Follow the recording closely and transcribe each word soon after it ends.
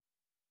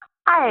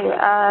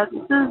Hi,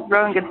 this is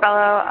Rowan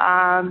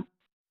Goodfellow.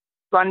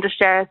 Wanted to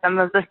share some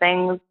of the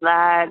things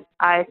that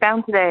I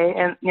found today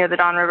near the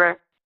Don River.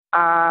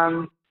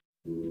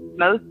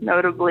 Most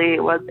notably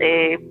was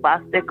a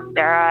plastic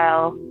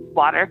sterile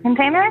water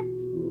container,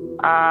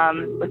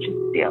 which is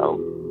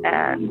sealed,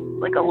 and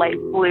like a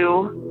light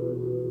blue,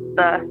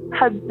 the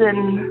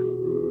Hudson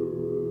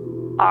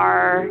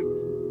RCIARL,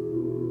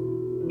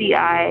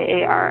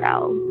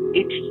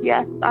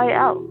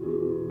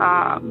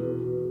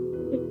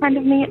 it's kind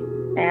of neat.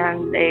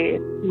 And a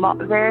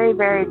very,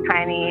 very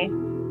tiny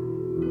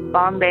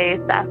Bombay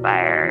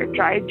Sapphire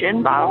dry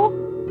gin bottle,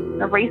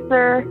 an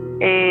eraser,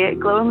 a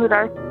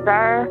glow-in-the-dark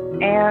star,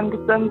 and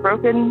some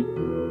broken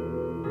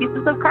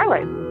pieces of car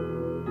lights,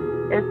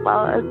 as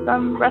well as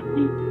some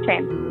rusty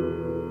chains.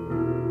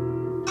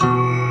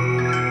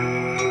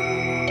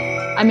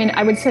 I mean,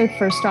 I would say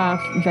first off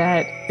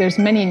that there's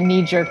many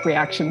knee-jerk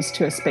reactions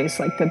to a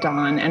space like the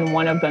Don, and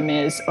one of them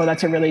is, oh,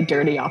 that's a really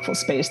dirty, awful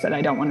space that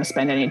I don't want to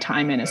spend any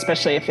time in,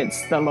 especially if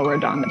it's the lower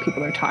Don that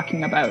people are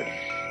talking about.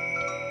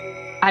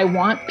 I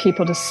want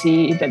people to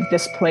see that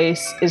this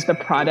place is the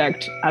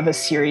product of a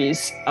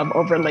series of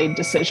overlaid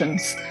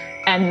decisions,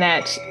 and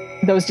that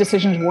those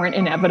decisions weren't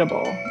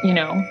inevitable. You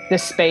know,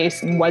 this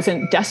space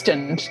wasn't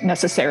destined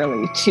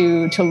necessarily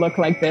to look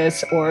like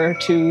this or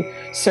to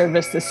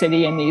service the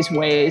city in these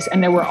ways.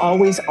 And there were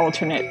always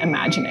alternate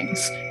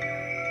imaginings.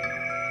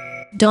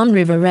 Don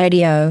River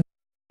Radio.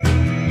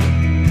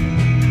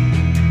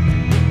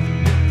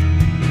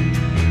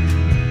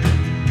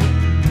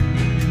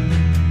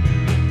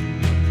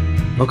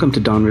 Welcome to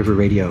Don River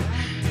Radio.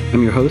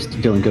 I'm your host,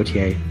 Dylan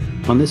Gauthier.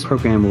 On this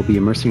program, we'll be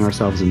immersing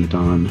ourselves in the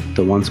Don,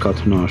 the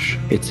Wanscott-Hanoche,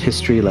 its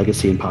history,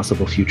 legacy, and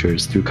possible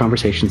futures through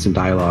conversations and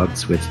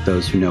dialogues with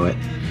those who know it.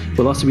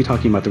 We'll also be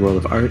talking about the role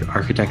of art,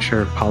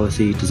 architecture,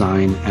 policy,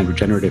 design, and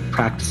regenerative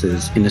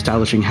practices in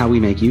establishing how we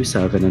make use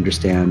of and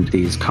understand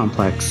these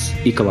complex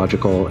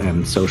ecological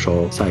and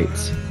social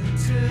sites.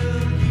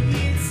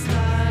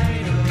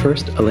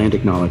 First, a land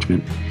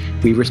acknowledgement.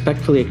 We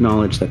respectfully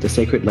acknowledge that the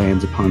sacred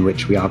lands upon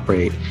which we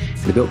operate,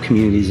 the built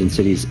communities and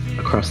cities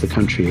across the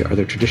country, are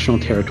the traditional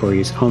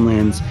territories,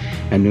 homelands,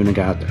 and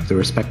Nunagat of the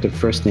respective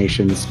First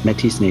Nations,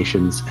 Métis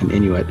Nations, and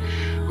Inuit,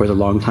 who are the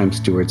longtime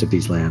stewards of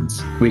these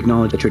lands. We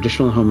acknowledge the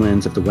traditional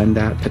homelands of the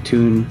Wendat,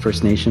 Petun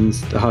First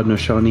Nations, the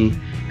Haudenosaunee,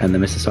 and the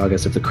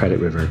Mississaugas of the Credit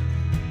River.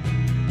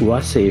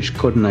 Wasaish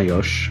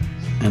Kodnayosh,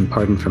 and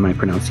pardon for my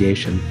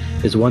pronunciation,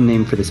 is one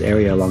name for this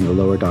area along the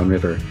lower Don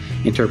River,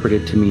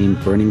 interpreted to mean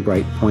burning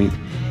bright point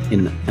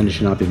in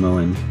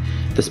Anishinaabe-Moan.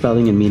 The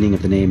spelling and meaning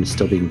of the name is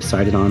still being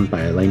decided on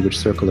by a language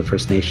circle of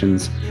First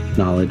Nations,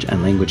 knowledge,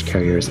 and language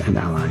carriers and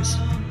allies.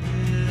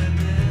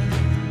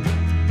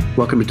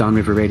 Welcome to Don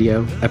River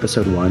Radio,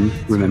 Episode 1,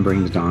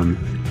 Remembering the Don.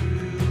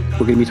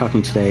 We're going to be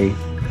talking today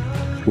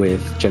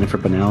with Jennifer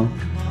Bonnell.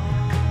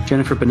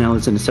 Jennifer Bonnell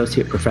is an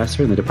associate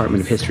professor in the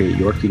Department of History at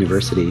York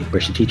University, where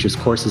she teaches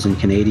courses in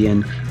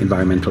Canadian,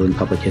 environmental, and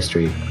public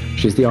history.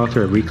 She's the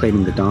author of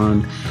Reclaiming the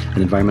Don,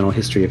 an environmental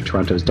history of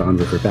Toronto's Don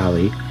River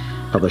Valley,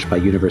 published by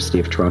University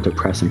of Toronto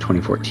Press in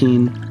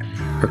 2014.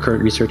 Her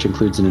current research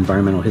includes an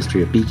environmental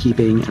history of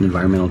beekeeping and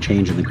environmental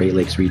change in the Great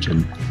Lakes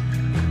region.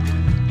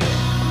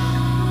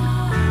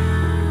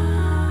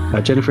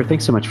 Jennifer,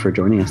 thanks so much for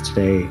joining us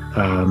today.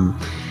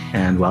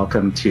 And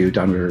welcome to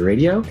Don River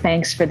Radio.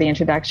 Thanks for the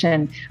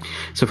introduction.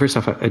 So first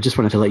off, I just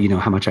wanted to let you know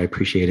how much I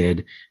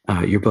appreciated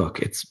your book.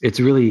 It's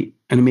really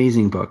an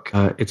amazing book.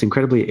 It's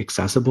incredibly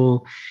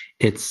accessible.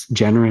 It's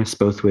generous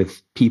both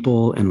with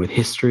people and with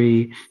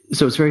history.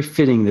 So it's very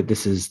fitting that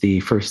this is the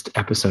first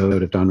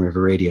episode of Don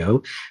River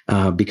Radio,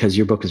 because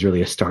your book is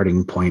really a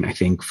starting point, I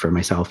think, for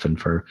myself and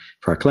for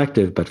our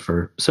collective, but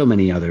for so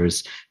many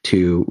others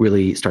to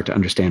really start to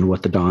understand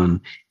what the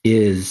Don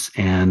is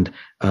and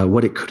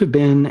what it could have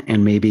been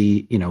and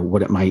maybe,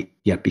 what it might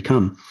yet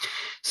become.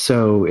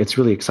 So it's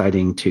really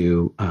exciting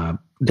to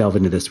delve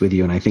into this with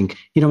you. And I think,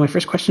 my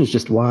first question is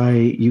just why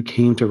you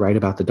came to write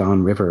about the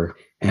Don River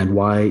and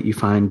why you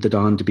find the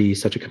Don to be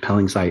such a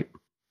compelling site.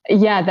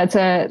 Yeah, that's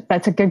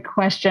a good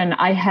question.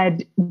 I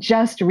had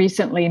just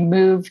recently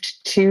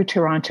moved to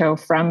Toronto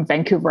from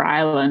Vancouver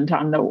Island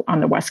on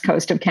the west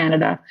coast of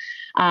Canada.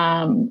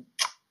 And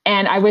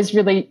I was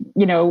really,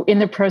 in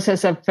the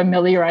process of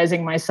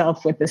familiarizing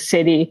myself with the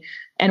city.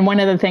 And one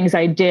of the things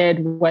I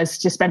did was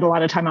to spend a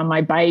lot of time on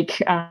my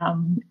bike.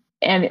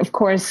 And of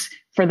course,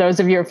 for those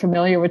of you who are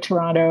familiar with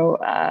Toronto,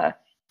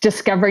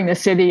 discovering the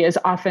city is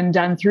often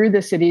done through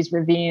the city's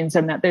ravines,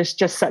 and that there's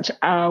just such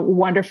a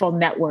wonderful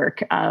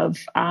network of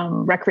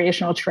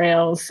recreational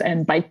trails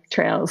and bike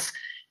trails.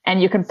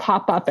 And you can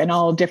pop up in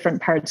all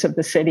different parts of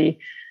the city.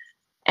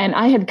 And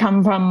I had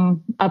come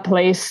from a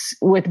place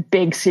with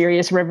big,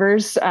 serious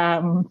rivers,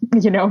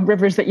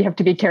 rivers that you have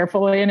to be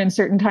careful in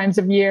certain times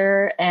of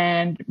year,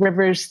 and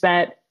rivers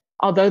that,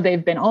 although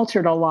they've been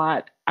altered a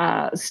lot,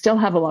 still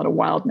have a lot of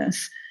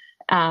wildness.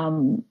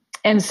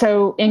 And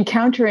so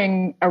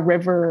encountering a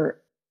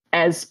river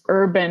as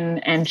urban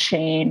and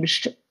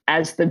changed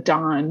as the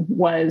Don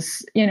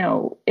was,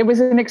 it was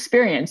an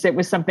experience. It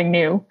was something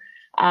new.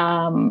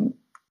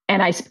 And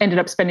And I ended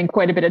up spending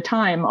quite a bit of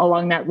time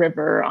along that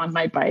river on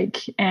my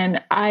bike.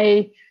 And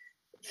I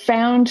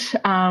found,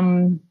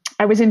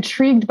 I was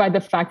intrigued by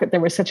the fact that there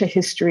was such a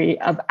history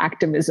of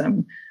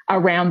activism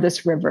around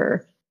this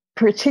river,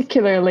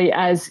 particularly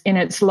as in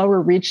its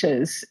lower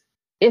reaches,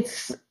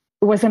 it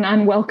was an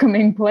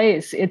unwelcoming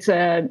place. It's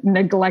a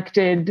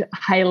neglected,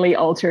 highly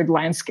altered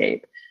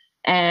landscape.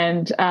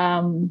 And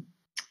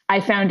I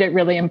found it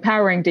really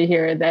empowering to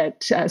hear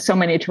that so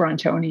many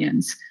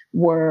Torontonians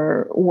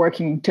were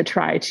working to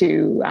try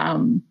to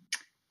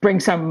bring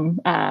some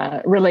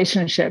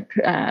relationship,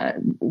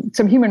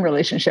 some human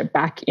relationship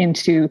back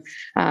into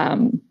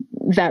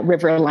that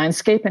river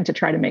landscape and to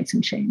try to make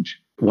some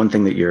change. One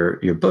thing that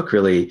your book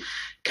really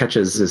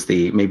catches is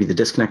maybe the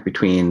disconnect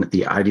between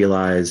the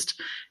idealized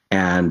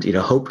and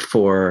hoped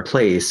for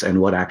place and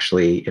what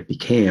actually it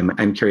became.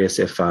 I'm curious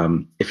if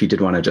you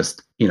did want to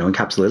just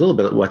encapsulate a little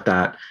bit what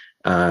that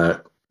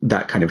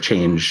kind of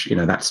change,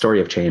 that story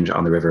of change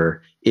on the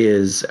river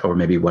is, or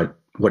maybe what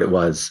it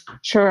was.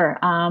 Sure.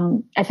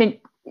 I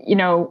think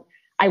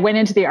I went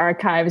into the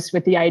archives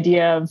with the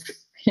idea of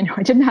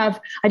I didn't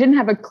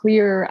have a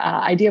clear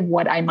idea of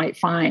what I might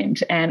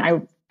find, and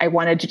I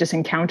wanted to just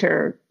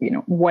encounter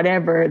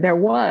whatever there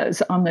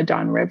was on the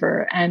Don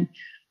River. And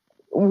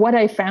what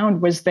I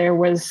found was there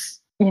was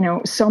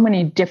so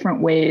many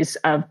different ways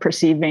of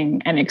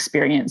perceiving and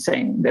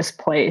experiencing this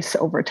place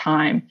over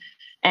time.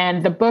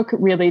 And the book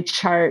really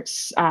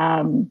charts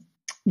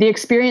the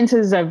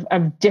experiences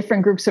of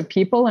different groups of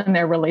people and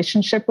their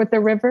relationship with the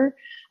river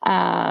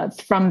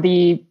from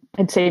the,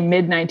 I'd say,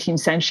 mid-19th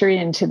century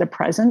into the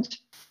present.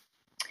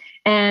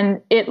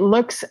 And it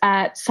looks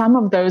at some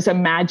of those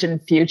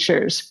imagined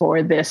futures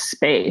for this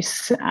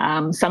space.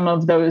 Some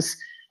of those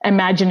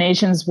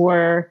imaginations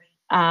were,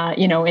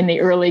 in the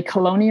early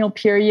colonial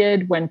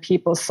period, when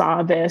people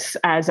saw this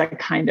as a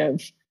kind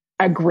of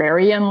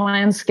agrarian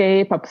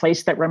landscape, a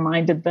place that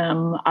reminded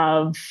them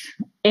of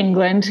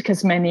England,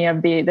 because many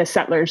of the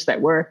settlers that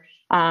were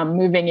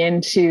moving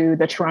into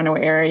the Toronto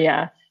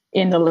area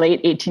in the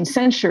late 18th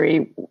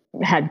century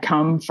had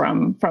come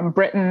from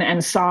Britain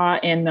and saw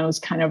in those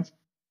kind of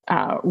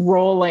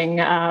rolling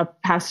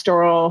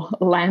pastoral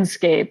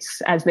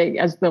landscapes as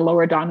the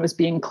Lower Don was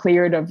being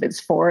cleared of its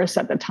forests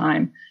at the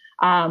time,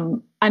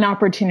 an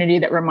opportunity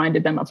that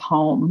reminded them of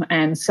home.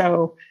 And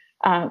so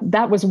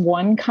that was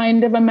one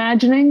kind of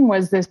imagining,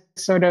 was this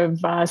sort of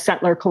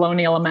settler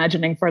colonial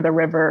imagining for the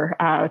river,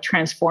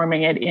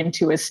 transforming it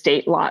into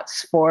estate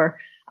lots for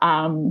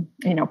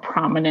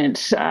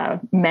prominent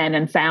men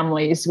and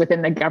families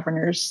within the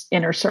governor's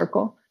inner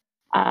circle.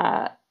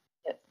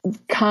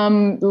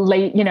 Come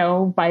late,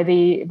 by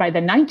the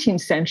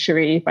 19th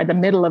century, by the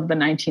middle of the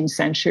 19th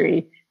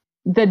century,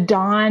 the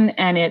Don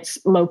and its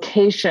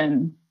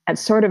location at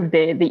sort of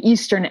the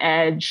eastern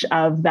edge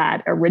of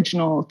that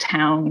original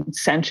town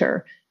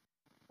center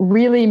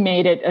really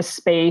made it a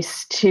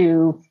space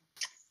to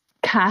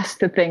cast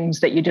the things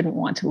that you didn't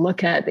want to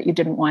look at, that you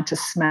didn't want to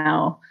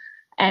smell.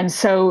 And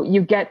so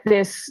you get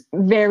this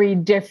very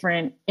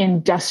different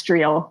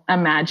industrial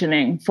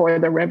imagining for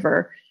the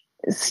river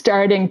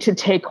starting to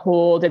take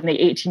hold in the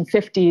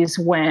 1850s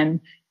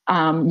when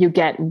you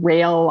get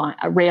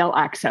rail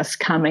access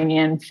coming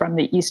in from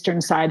the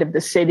eastern side of the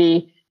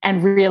city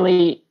and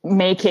really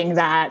making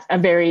that a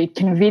very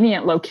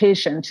convenient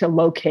location to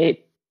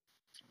locate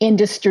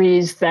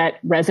industries that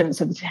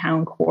residents of the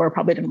town core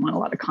probably didn't want a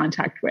lot of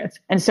contact with.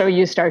 And so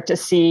you start to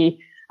see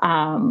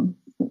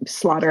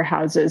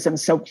slaughterhouses and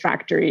soap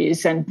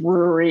factories and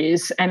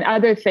breweries and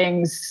other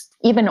things,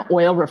 even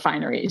oil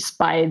refineries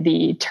by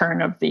the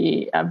turn of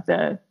the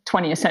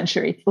 20th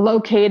century,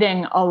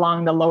 locating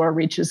along the lower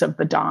reaches of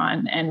the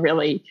Don and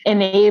really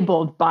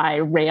enabled by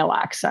rail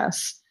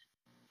access.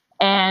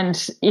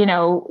 And,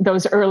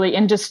 those early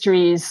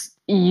industries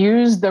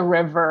use the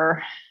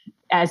river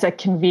as a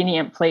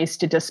convenient place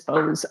to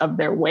dispose of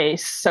their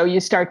waste. So you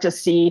start to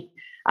see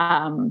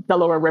the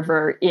lower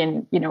river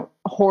in,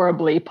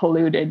 horribly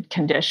polluted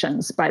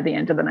conditions by the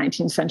end of the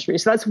 19th century.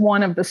 So that's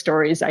one of the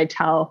stories I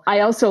tell.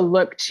 I also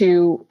look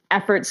to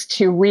efforts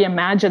to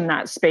reimagine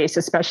that space,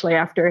 especially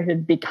after it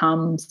had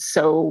become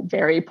so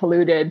very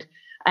polluted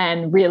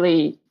and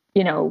really,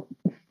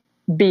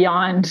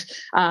 beyond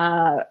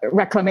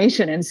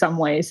reclamation in some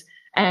ways.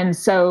 And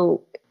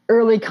so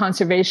early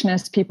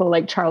conservationists, people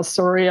like Charles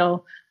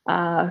Soriel,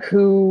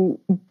 who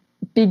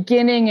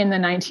beginning in the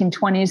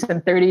 1920s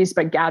and 30s,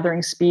 but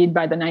gathering speed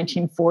by the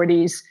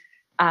 1940s,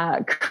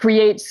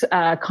 creates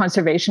a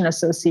conservation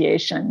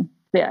association,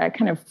 the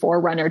kind of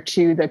forerunner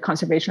to the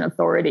Conservation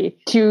Authority,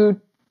 to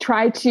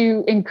try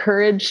to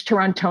encourage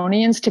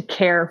Torontonians to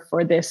care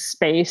for this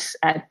space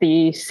at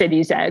the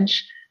city's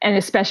edge. And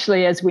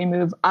especially as we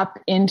move up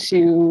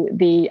into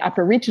the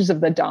upper reaches of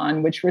the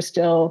Don, which were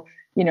still,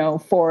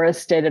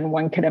 forested, and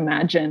one could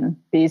imagine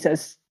these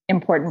as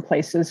important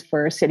places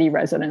for city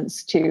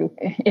residents to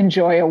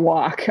enjoy a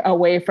walk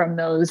away from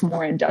those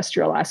more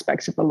industrial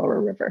aspects of the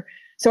lower river.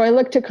 So I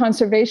look to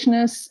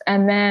conservationists,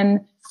 and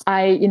then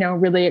I,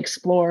 really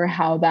explore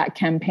how that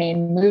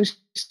campaign moves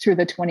through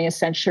the 20th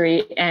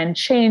century and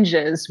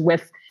changes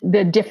with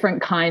the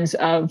different kinds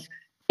of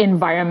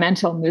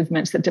environmental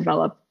movements that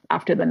developed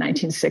after the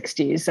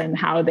 1960s and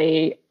how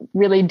they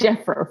really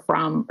differ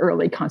from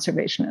early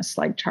conservationists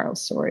like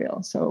Charles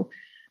Sorial. So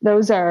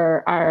those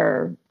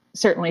are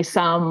certainly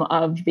some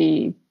of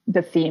the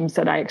themes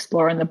that I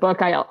explore in the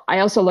book. I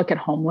also look at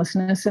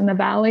homelessness in the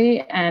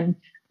valley and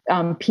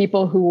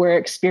people who were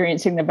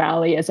experiencing the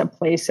valley as a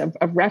place of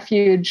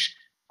refuge,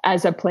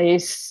 as a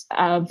place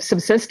of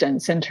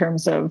subsistence in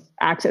terms of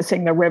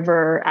accessing the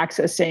river,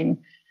 accessing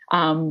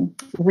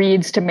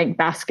reeds to make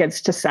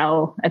baskets to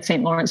sell at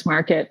St. Lawrence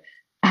Market,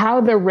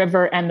 how the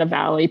river and the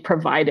valley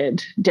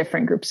provided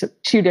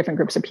two different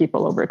groups of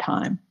people over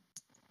time.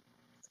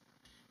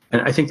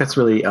 And I think that's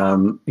really,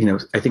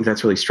 I think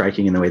that's really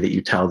striking in the way that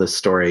you tell this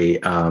story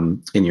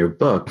in your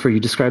book. For you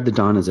describe the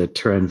Don as a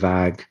terrain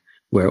vague,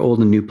 where old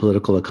and new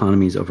political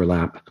economies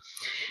overlap.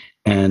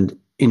 And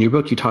in your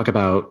book, you talk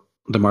about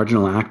the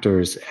marginal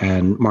actors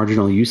and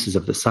marginal uses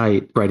of the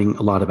site, writing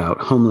a lot about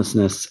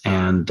homelessness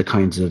and the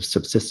kinds of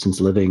subsistence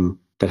living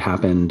that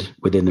happened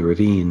within the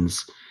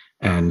ravines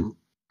and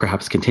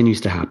perhaps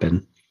continues to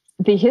happen.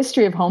 The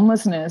history of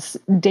homelessness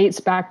dates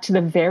back to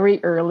the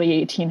very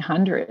early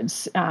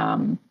 1800s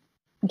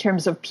in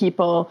terms of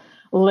people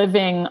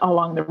living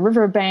along the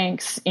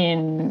riverbanks,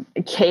 in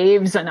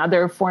caves and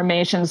other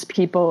formations,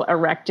 people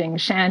erecting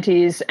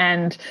shanties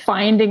and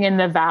finding in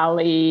the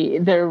valley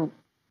the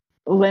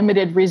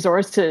limited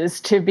resources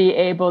to be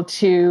able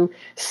to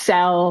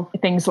sell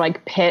things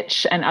like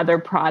pitch and other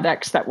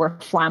products that were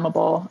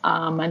flammable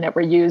and that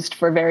were used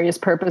for various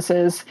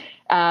purposes,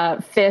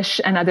 fish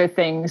and other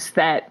things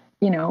that,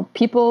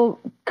 people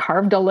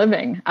carved a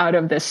living out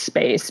of this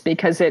space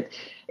because it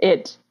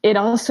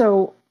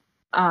also,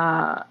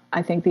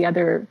 I think the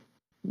other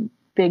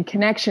big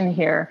connection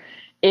here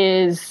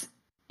is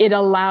it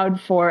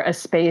allowed for a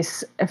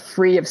space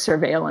free of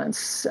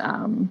surveillance,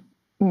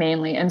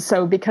 mainly. And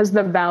so because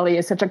the valley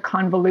is such a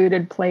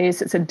convoluted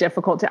place, it's a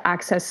difficult to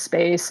access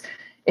space.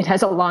 It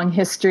has a long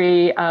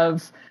history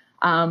of,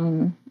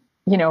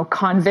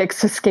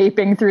 convicts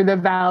escaping through the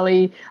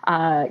valley,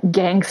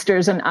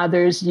 gangsters and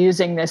others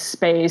using this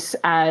space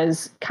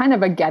as kind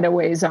of a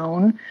getaway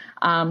zone.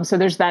 So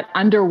there's that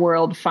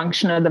underworld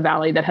function of the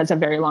valley that has a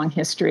very long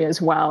history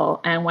as well.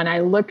 And when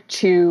I look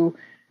to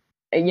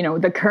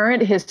the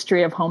current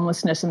history of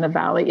homelessness in the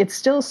valley, it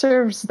still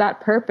serves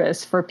that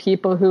purpose for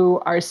people who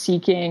are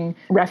seeking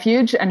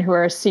refuge and who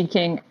are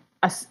seeking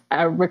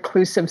a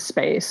reclusive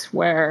space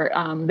where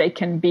they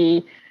can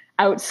be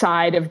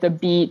outside of the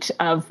beat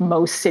of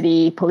most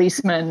city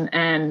policemen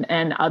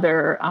and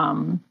other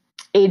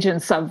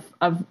agents of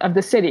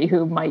the city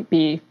who might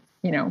be,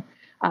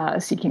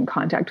 seeking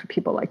contact with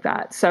people like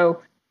that.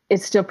 So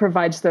it still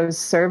provides those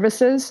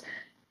services.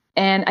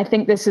 And I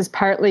think this is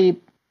partly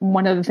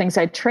one of the things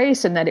I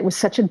trace in that it was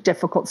such a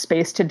difficult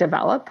space to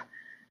develop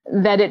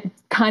that it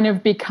kind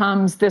of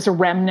becomes this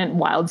remnant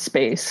wild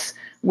space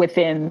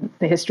within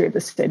the history of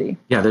the city.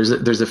 Yeah,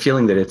 there's a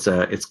feeling that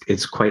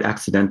it's quite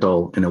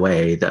accidental in a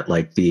way, that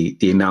like the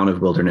amount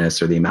of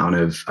wilderness or the amount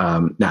of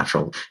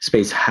natural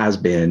space has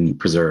been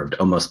preserved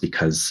almost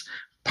because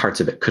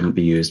parts of it couldn't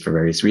be used for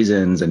various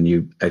reasons.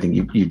 And I think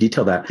you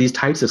detail that. These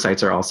types of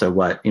sites are also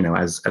what,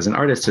 as an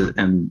artist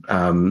and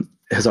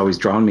has always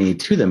drawn me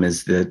to them,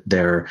 is that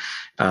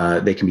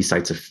they can be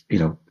sites of,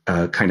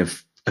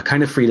 a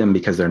kind of freedom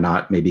because they're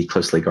not maybe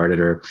closely guarded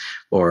or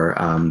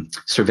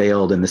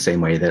surveilled in the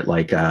same way that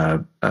like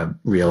a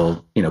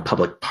real,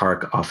 public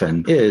park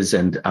often is.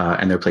 And there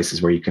are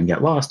places where you can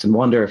get lost and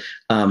wander.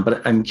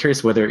 But I'm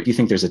curious whether you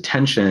think there's a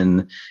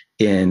tension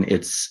in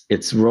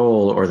its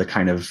role or the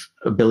kind of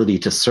ability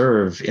to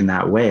serve in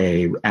that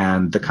way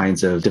and the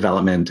kinds of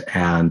development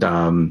and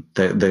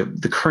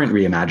the current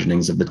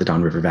reimaginings of the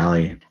Don River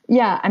Valley.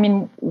 Yeah, I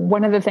mean,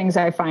 one of the things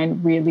I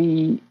find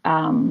really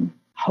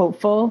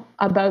hopeful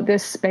about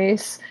this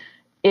space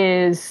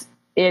is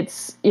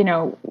it's,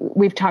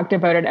 we've talked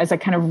about it as a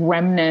kind of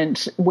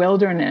remnant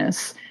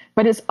wilderness,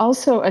 but it's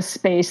also a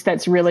space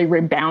that's really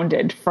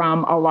rebounded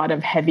from a lot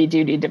of heavy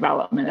duty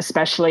development,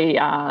 especially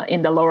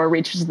in the lower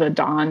reaches of the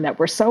Don that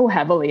were so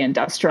heavily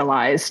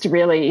industrialized,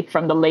 really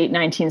from the late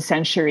 19th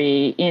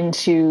century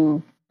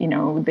into,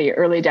 the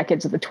early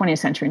decades of the 20th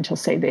century until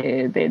say the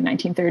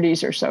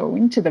 1930s or so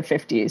into the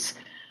 50s.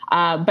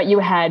 But you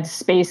had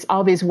space,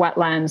 all these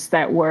wetlands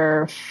that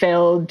were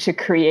filled to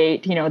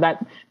create,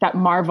 that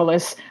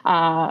marvelous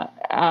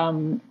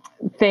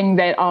thing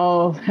that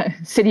all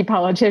city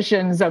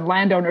politicians and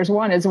landowners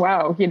want as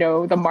well.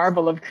 The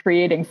marvel of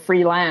creating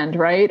free land,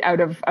 right,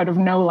 out of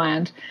no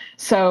land.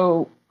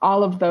 So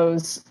all of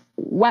those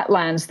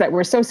wetlands that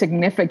were so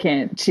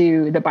significant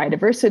to the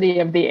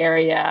biodiversity of the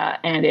area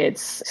and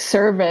its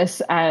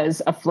service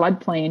as a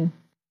floodplain.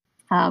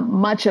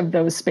 Much of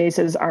those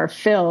spaces are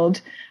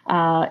filled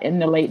in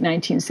the late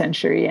 19th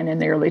century and in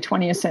the early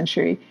 20th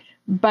century.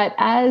 But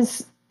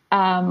as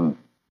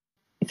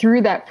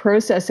through that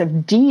process of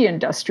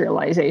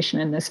deindustrialization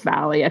in this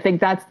valley, I think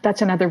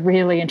that's another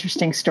really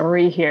interesting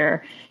story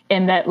here,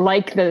 in that,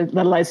 like the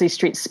Leslie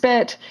Street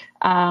Spit,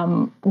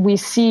 we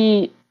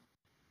see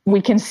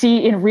we can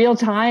see in real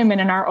time and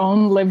in our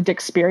own lived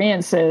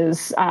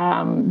experiences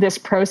this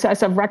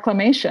process of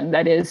reclamation,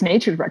 that is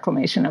nature's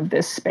reclamation of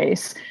this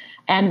space.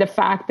 And the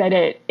fact that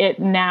it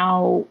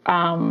now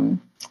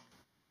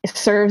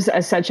serves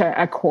as such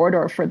a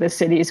corridor for the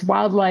city's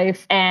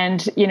wildlife.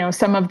 And,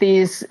 some of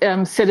these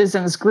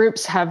citizens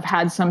groups have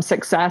had some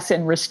success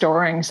in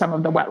restoring some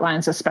of the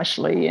wetlands,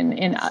 especially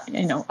in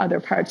other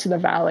parts of the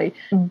valley.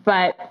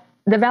 But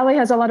the valley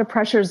has a lot of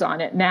pressures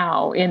on it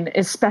now,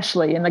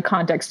 especially in the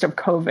context of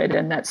COVID,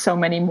 and that so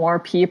many more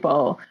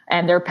people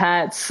and their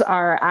pets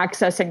are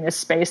accessing this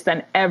space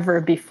than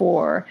ever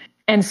before.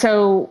 And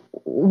so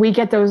we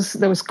get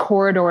those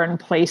corridor and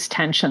place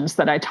tensions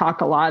that I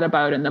talk a lot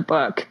about in the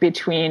book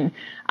between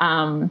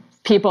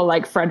people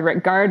like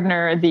Frederick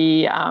Gardner,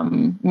 the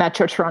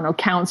Metro Toronto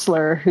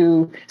councillor,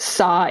 who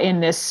saw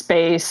in this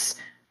space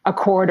a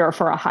corridor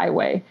for a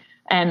highway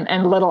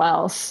and little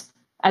else,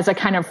 as a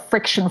kind of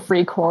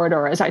friction-free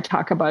corridor, as I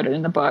talk about it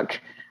in the book,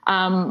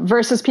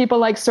 versus people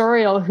like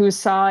Soriel, who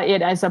saw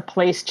it as a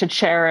place to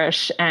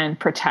cherish and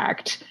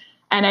protect.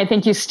 And I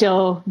think you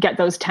still get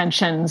those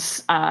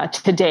tensions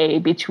today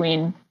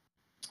between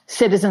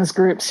citizens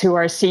groups who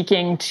are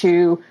seeking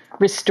to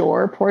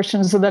restore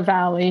portions of the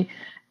valley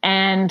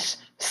and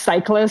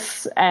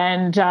cyclists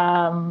and,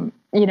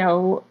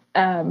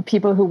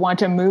 people who want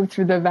to move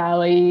through the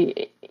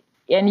valley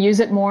and use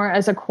it more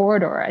as a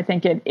corridor. I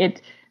think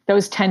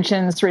those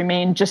tensions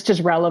remain just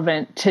as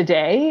relevant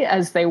today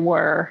as they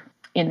were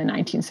in the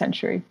 19th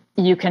century.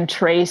 You can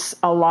trace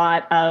a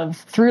lot of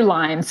through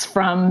lines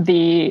from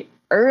the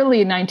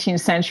early 19th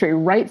century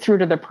right through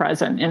to the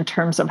present in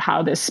terms of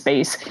how this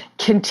space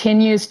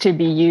continues to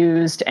be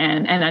used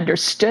and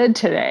understood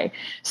today.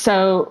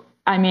 So,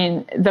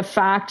 the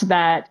fact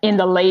that in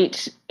the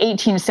late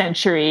 18th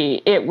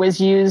century, it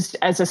was used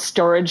as a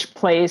storage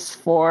place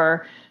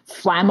for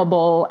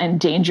flammable and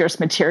dangerous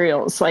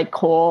materials like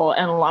coal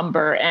and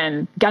lumber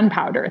and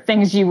gunpowder,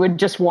 things you would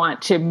just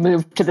want to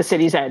move to the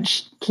city's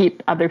edge,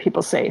 keep other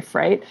people safe,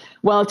 right?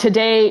 Well,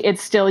 today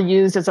it's still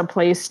used as a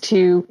place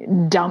to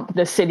dump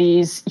the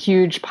city's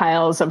huge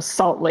piles of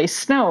salt-laced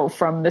snow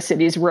from the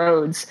city's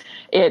roads.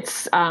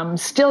 It's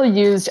still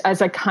used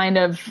as a kind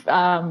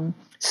of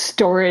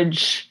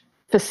storage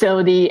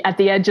facility at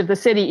the edge of the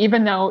city,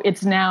 even though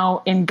it's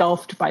now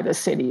engulfed by the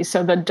city.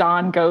 So the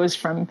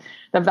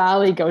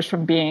valley goes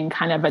from being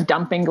kind of a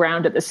dumping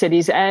ground at the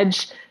city's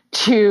edge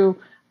to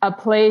a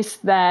place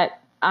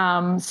that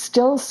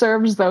still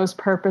serves those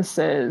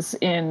purposes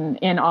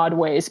in odd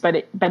ways,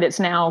 but it's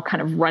now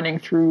kind of running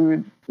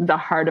through the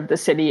heart of the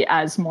city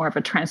as more of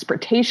a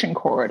transportation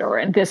corridor,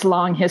 and this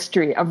long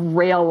history of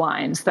rail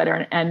lines that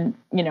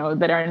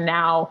are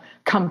now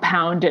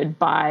compounded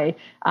by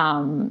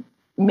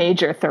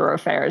major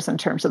thoroughfares in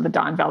terms of the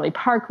Don Valley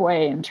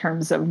Parkway, in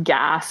terms of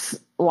gas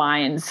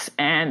lines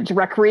and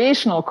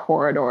recreational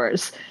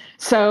corridors.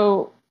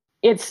 So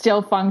it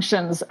still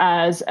functions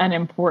as an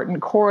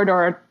important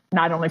corridor,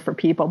 not only for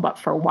people, but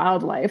for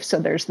wildlife. So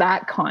there's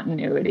that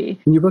continuity.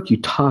 In your book,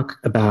 you talk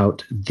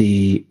about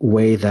the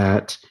way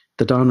that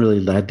the Don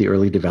really led the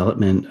early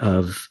development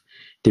of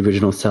the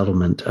original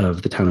settlement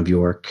of the town of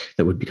York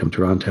that would become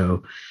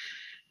Toronto,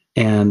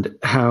 and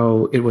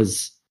how it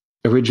was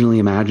originally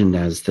imagined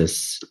as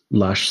this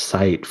lush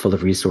site full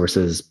of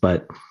resources,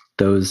 but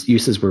those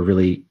uses were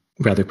really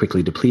rather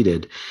quickly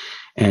depleted.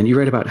 And you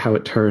write about how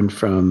it turned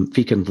from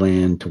fecund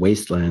land to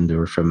wasteland,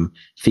 or from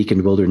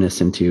fecund wilderness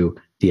into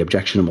the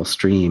objectionable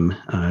stream,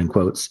 in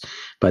quotes,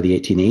 by the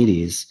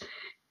 1880s.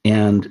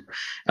 And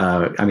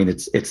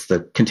it's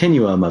the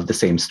continuum of the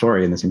same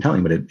story and the same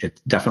telling, but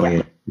it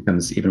definitely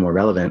becomes even more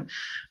relevant.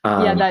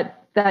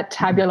 That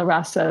tabula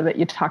rasa that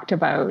you talked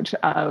about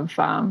of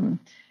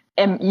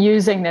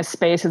using this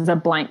space as a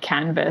blank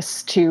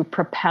canvas to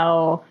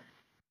propel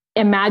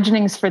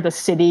imaginings for the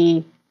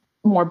city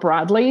more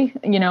broadly.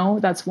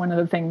 That's one of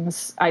the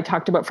things I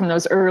talked about, from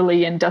those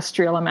early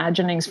industrial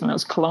imaginings, from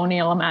those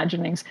colonial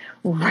imaginings,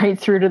 right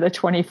through to the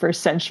 21st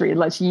century.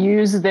 Let's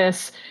use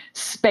this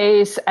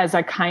space as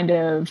a kind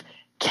of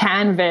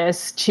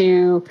canvas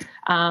to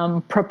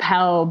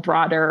propel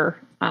broader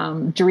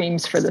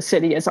dreams for the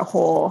city as a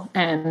whole.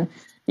 And,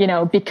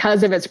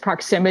 because of its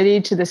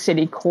proximity to the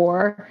city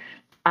core,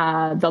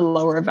 the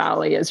lower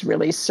valley has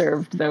really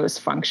served those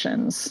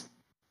functions.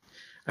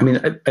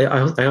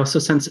 I also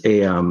sense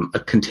a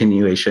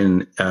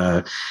continuation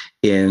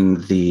in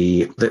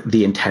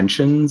the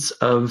intentions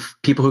of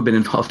people who've been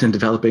involved in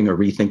developing or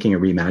rethinking or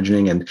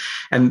reimagining,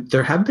 and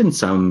there have been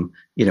some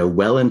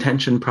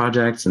well-intentioned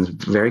projects and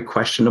very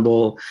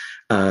questionable,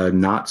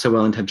 not so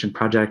well-intentioned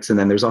projects, and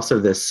then there's also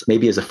this,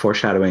 maybe as a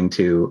foreshadowing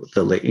to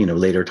the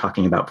later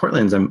talking about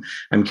Portland's.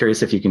 I'm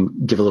curious if you can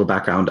give a little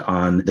background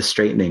on the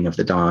straightening of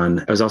the Don.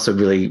 I was also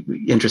really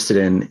interested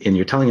in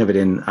your telling of it,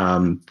 in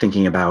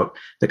thinking about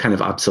the kind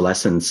of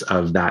obsolescence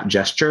of that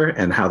gesture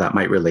and how that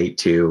might relate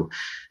to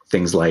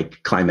things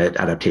like climate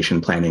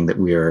adaptation planning that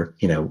we're,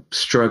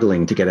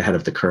 struggling to get ahead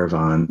of the curve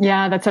on.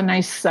 Yeah, that's a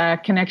nice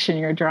connection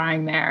you're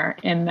drawing there,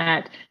 in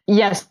that,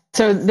 yes,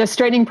 so the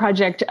straightening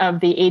project of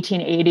the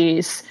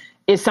 1880s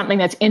is something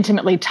that's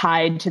intimately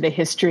tied to the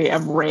history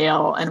of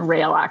rail and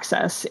rail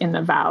access in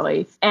the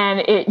valley.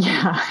 And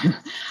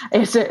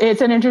it's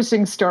an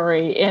interesting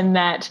story in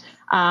that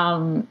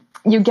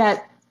you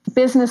get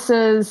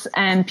businesses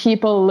and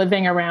people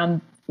living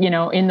around,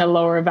 in the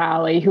lower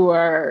valley who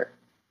are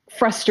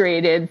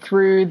frustrated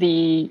through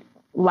the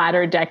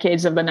latter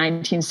decades of the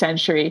 19th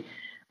century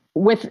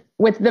with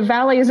the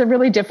valley is a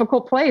really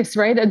difficult place,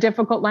 right? A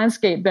difficult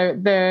landscape.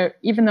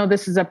 Even though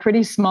this is a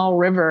pretty small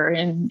river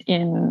in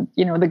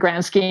the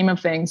grand scheme of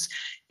things,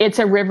 it's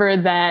a river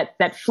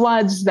that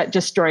floods, that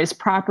destroys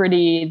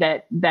property,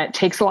 that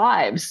takes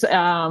lives,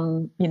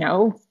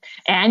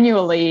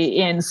 annually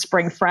in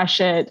spring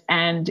freshet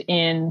and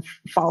in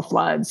fall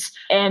floods.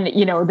 And,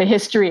 the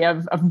history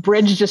of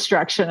bridge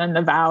destruction in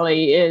the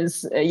valley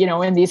is,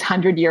 in these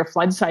 100-year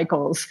flood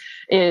cycles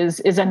is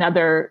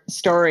another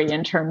story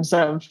in terms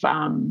of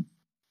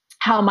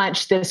how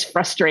much this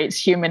frustrates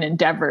human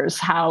endeavors,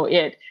 how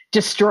it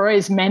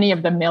destroys many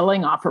of the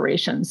milling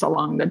operations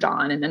along the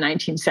Don in the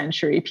 19th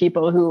century.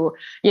 People who,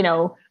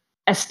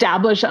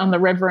 establish on the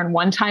river in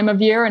one time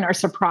of year and are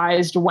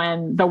surprised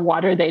when the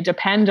water they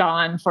depend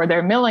on for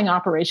their milling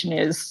operation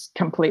is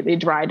completely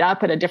dried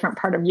up at a different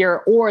part of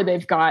year, or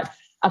they've got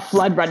a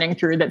flood running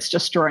through that's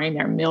destroying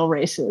their mill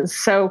races.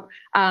 So,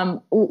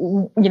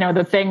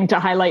 the thing to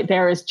highlight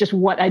there is just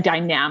what a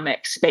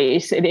dynamic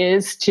space it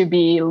is to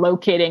be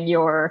locating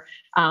your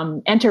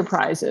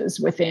enterprises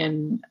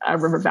within a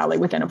river valley,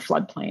 within a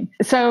floodplain.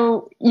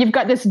 So you've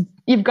got this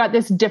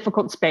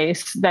difficult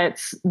space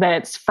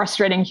that's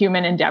frustrating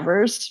human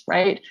endeavors,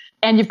 right?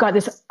 And you've got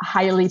this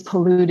highly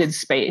polluted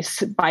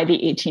space by the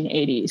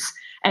 1880s.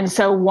 And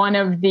so one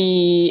of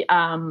the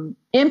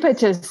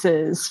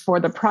impetuses for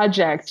the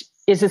project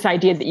is this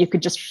idea that you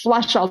could just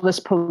flush all this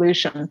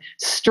pollution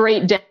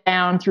straight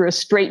down through a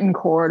straightened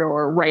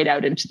corridor right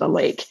out into the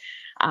lake.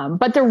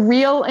 But the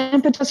real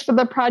impetus for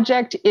the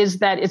project is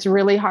that it's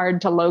really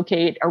hard to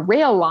locate a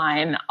rail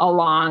line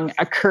along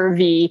a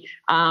curvy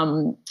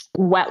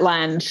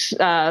wetland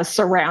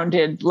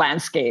surrounded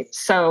landscape.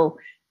 So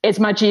it's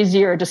much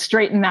easier to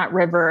straighten that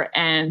river.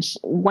 And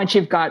once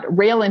you've got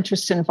rail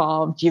interests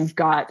involved, you've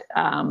got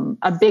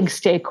a big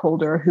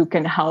stakeholder who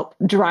can help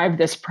drive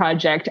this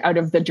project out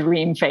of the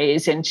dream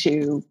phase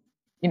into,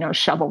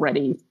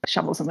 shovel-ready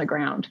shovels in the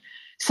ground.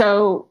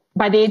 So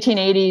by the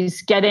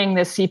 1880s, getting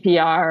the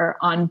CPR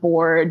on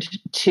board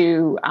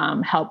to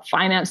help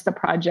finance the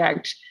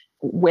project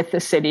with the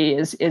city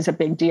is a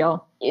big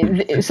deal.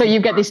 So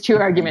you get these two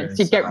arguments.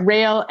 You get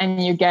rail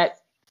and you get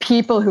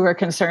people who are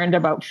concerned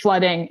about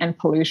flooding and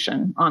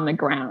pollution on the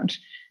ground.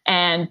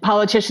 And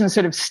politicians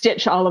sort of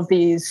stitch all of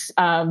these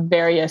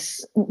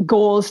various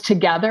goals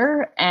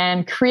together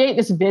and create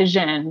this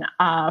vision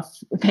of,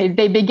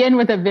 they begin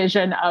with a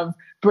vision of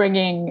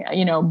bringing,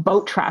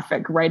 boat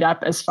traffic right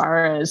up as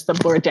far as the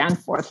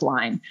Bloor-Danforth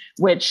line,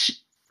 which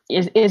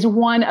is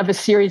one of a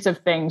series of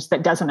things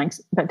that doesn't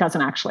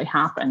actually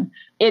happen.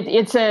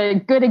 It's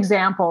a good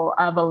example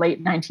of a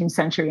late 19th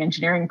century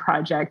engineering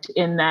project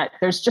in that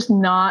there's just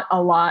not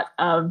a lot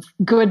of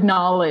good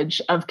knowledge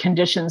of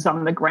conditions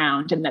on the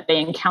ground, and that they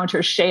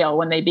encounter shale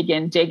when they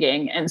begin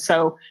digging. And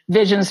so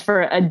visions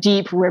for a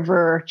deep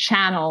river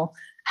channel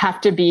have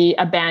to be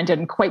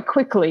abandoned quite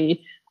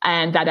quickly.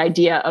 And that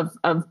idea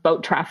of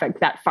boat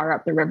traffic that far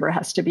up the river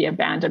has to be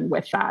abandoned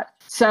with that.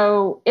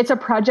 So it's a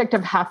project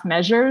of half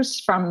measures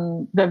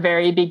from the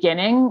very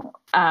beginning.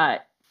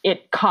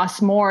 It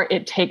costs more,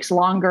 it takes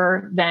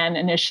longer than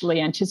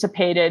initially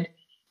anticipated.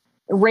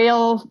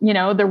 Rail,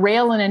 the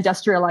rail and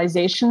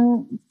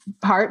industrialization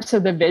parts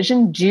of the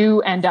vision do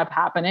end up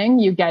happening.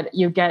 You get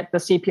the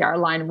CPR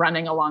line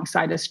running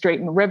alongside a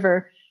straightened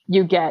river.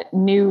 You get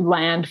new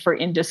land for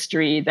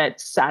industry that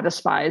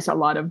satisfies a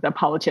lot of the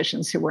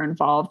politicians who were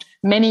involved,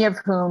 many of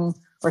whom,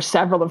 or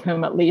several of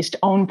whom at least,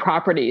 own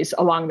properties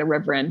along the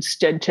river and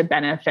stood to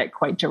benefit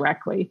quite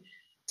directly.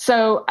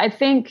 So I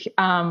think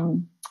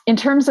in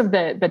terms of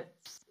the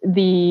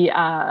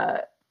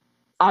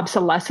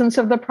obsolescence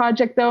of the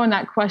project, though, and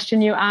that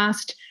question you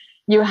asked,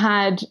 you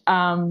had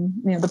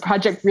the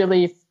project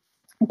really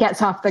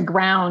gets off the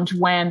ground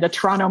when the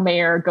Toronto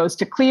mayor goes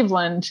to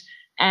Cleveland.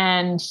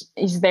 And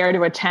he's there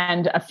to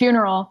attend a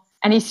funeral,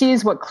 and he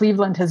sees what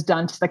Cleveland has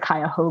done to the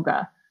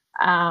Cuyahoga.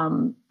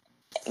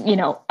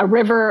 A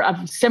river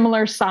of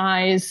similar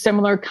size,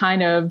 similar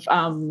kind of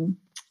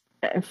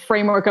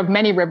framework of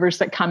many rivers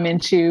that come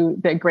into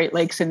the Great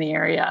Lakes in the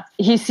area.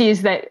 He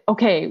sees that,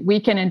 okay, we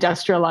can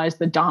industrialize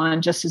the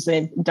Don just as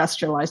they've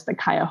industrialized the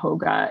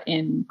Cuyahoga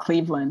in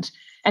Cleveland.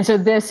 And so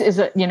this is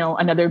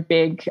another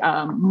big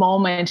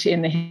moment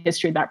in the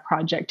history of that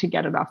project to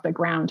get it off the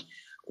ground.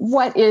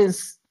 What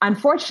is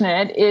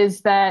unfortunate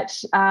is that,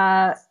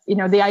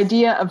 the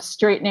idea of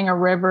straightening a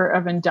river,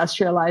 of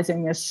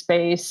industrializing this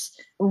space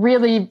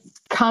really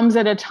comes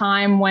at a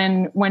time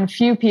when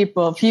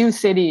few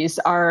cities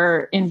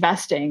are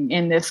investing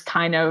in this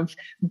kind of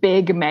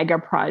big mega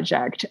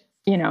project.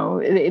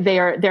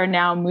 They're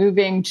now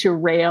moving to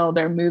rail,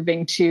 they're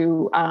moving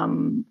to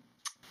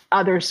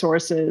other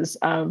sources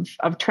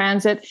of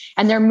transit,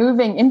 and they're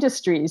moving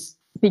industries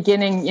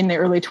beginning in the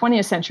early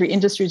 20th century,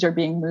 industries are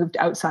being moved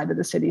outside of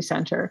the city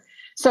center.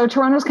 So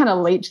Toronto's kind of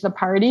late to the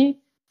party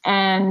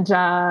and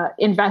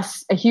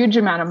invests a huge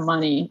amount of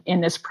money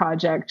in this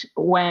project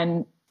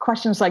when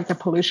questions like the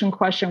pollution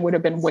question would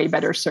have been way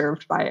better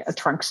served by a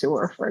trunk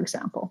sewer, for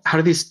example. How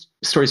do these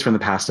stories from the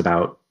past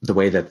about the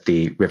way that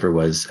the river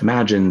was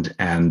imagined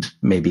and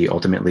maybe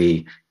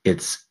ultimately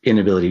its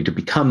inability to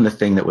become the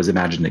thing that was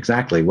imagined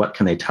exactly, what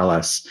can they tell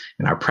us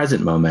in our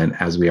present moment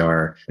as we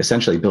are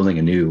essentially building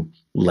a new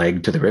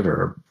leg to the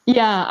river?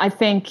 Yeah, I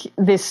think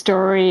this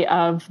story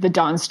of the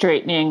Don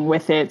straightening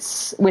with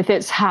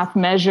its half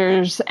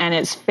measures and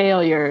its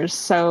failures.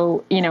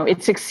 So,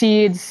 it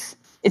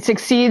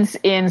succeeds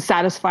in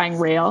satisfying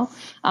rail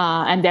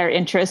and their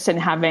interest in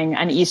having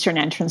an eastern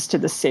entrance to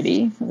the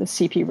city, the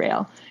CP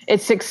rail.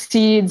 It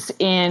succeeds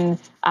in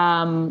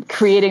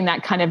creating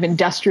that kind of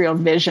industrial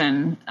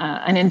vision,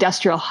 an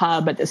industrial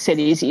hub at the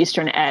city's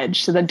eastern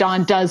edge. So the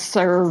Don does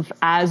serve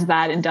as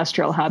that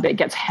industrial hub. It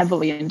gets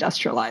heavily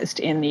industrialized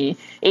in the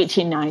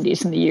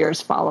 1890s and the years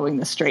following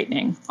the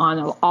straightening on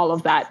all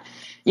of that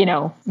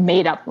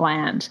made up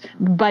land.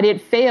 But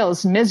it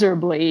fails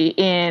miserably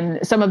in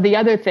some of the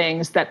other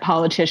things that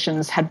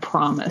politicians had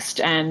promised.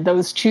 And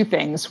those two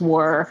things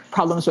were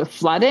problems with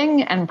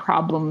flooding and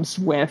problems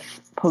with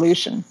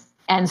pollution.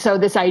 And so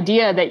this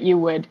idea that you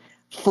would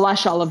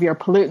flush all of your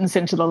pollutants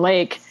into the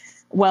lake,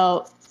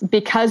 well,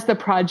 because the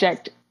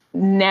project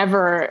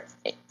never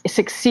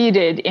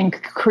succeeded in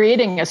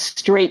creating a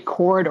straight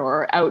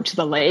corridor out to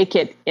the lake.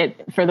 It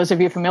for those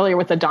of you familiar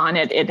with the Don,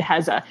 it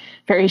has a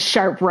very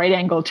sharp right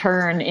angle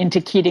turn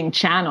into Keating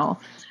Channel.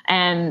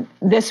 And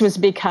this was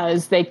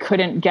because they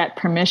couldn't get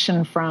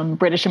permission from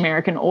British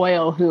American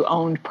Oil, who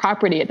owned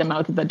property at the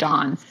mouth of the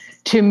Don,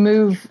 to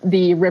move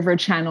the river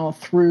channel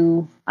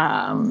through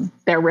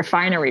their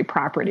refinery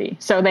property.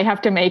 So they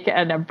have to make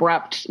an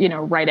abrupt,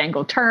 right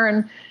angle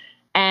turn.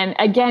 And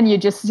again, you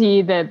just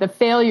see the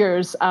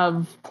failures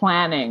of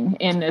planning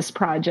in this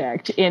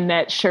project, in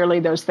that surely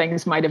those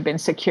things might have been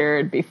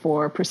secured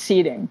before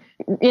proceeding.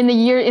 In the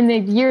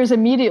years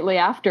immediately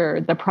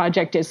after the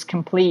project is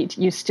complete,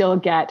 you still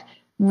get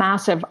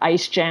massive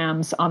ice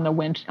jams on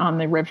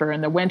the river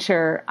in the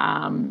winter,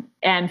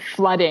 and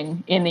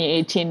flooding in the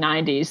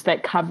 1890s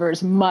that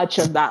covers much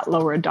of that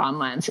lower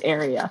Donlands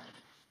area.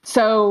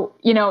 So,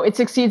 it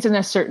succeeds in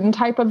a certain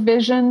type of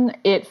vision.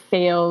 It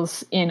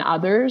fails in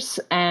others.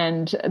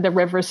 And the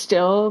river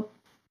still,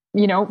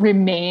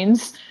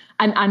 remains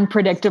an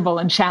unpredictable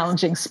and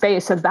challenging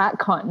space as that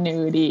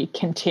continuity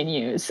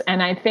continues.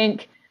 And I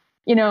think,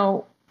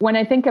 when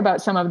I think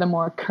about some of the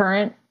more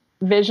current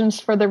visions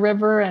for the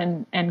river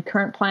and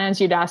current plans,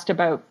 you'd asked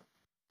about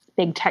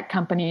big tech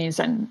companies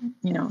and,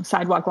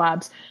 sidewalk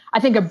labs.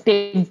 I think a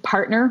big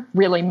partner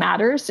really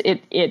matters.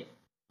 It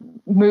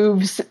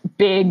moves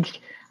big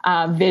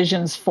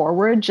visions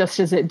forward, just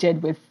as it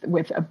did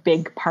with a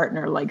big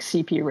partner like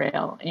CP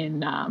Rail in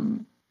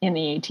the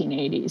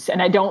 1880s.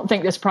 And I don't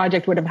think this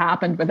project would have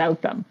happened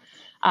without them,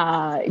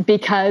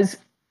 because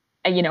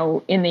in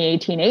the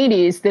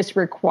 1880s, this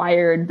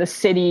required the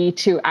city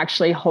to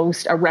actually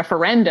host a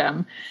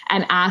referendum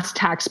and ask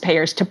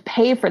taxpayers to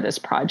pay for this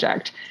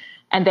project.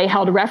 And they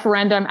held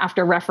referendum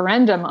after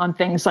referendum on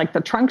things like the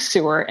trunk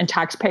sewer, and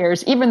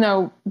taxpayers, even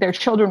though their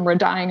children were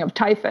dying of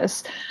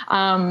typhus,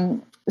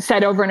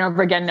 said over and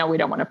over again, no, we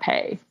don't want to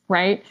pay,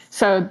 right?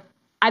 So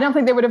I don't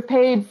think they would have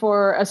paid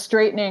for a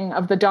straightening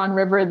of the Don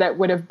River that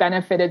would have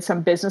benefited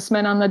some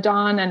businessmen on the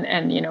Don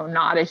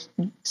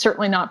and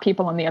certainly not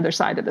people on the other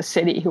side of the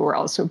city who were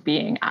also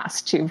being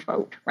asked to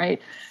vote,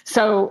 right?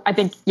 So I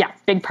think,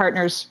 big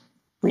partners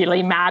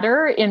really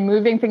matter in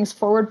moving things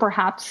forward,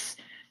 perhaps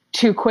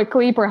too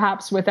quickly,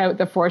 perhaps without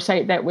the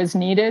foresight that was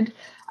needed.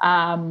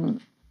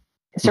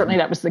 Certainly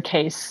that was the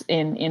case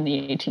in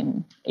the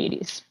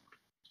 1880s.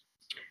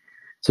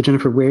 So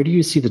Jennifer, where do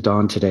you see the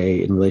Don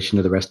today in relation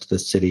to the rest of the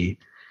city?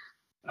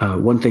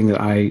 One thing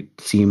that I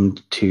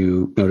seemed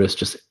to notice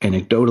just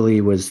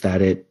anecdotally was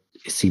that it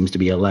seems to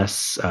be a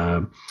less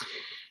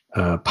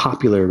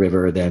popular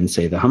river than,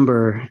 say, the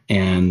Humber.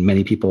 And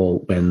many people,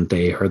 when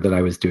they heard that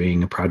I was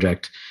doing a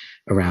project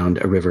around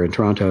a river in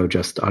Toronto,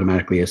 just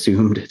automatically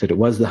assumed that it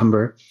was the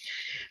Humber.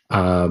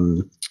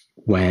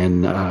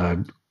 When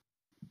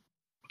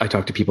I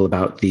talked to people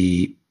about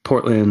the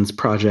Portland's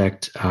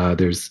project,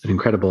 there's an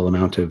incredible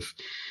amount of,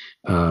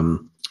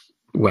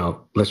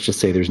 let's just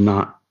say there's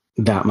not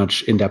that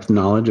much in-depth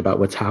knowledge about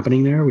what's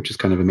happening there, which is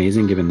kind of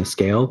amazing given the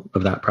scale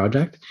of that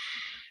project.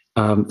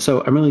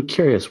 So I'm really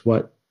curious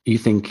what you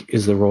think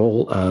is the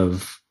role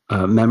of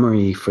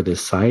memory for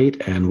this site,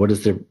 and what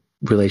is the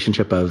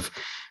relationship of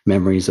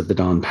memories of the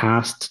Don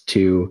past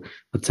to,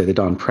 let's say, the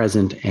Don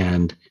present,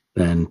 and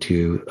then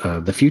to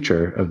the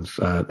future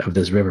of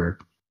this river.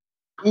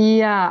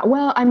 Yeah,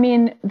 well, I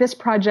mean, this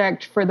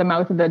project for the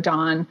mouth of the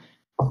Don,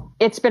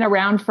 it's been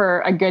around for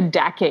a good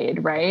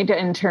decade, right?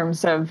 In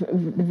terms of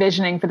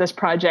visioning for this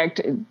project,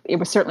 it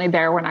was certainly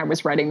there when I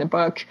was writing the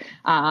book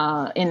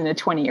in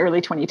the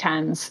early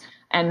 2010s.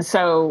 And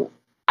so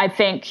I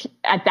think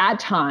at that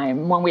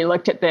time, when we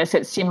looked at this,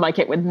 it seemed like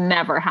it would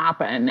never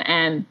happen.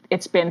 And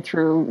it's been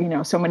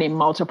through, so many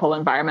multiple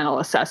environmental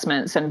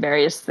assessments and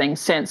various things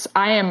since.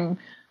 I am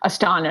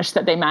astonished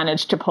that they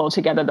managed to pull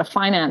together the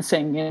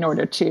financing in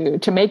order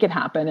to make it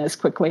happen as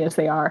quickly as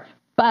they are.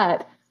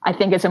 But I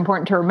think it's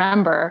important to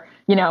remember,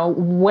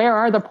 where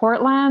are the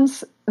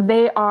portlands?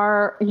 They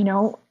are,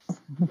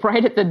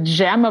 right at the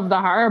gem of the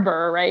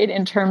harbor, right?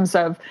 In terms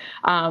of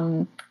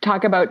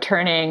talk about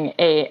turning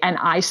an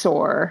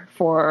eyesore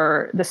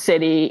for the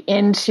city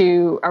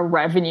into a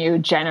revenue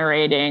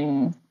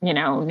generating,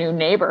 new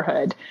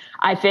neighborhood.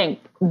 I think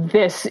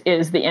this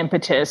is the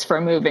impetus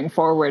for moving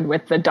forward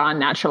with the Don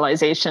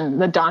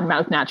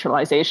Mouth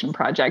Naturalization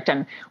Project.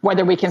 And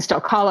whether we can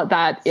still call it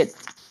that,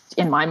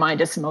 in my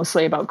mind, it's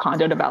mostly about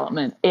condo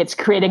development. It's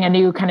creating a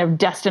new kind of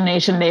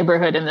destination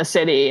neighborhood in the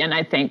city. And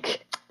I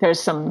think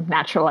there's some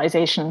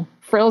naturalization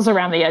frills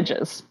around the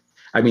edges.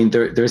 I mean,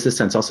 there's this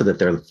sense also that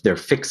they're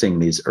fixing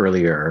these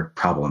earlier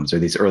problems or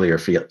these earlier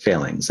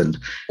failings. And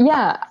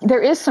yeah,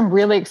 there is some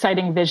really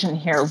exciting vision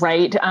here,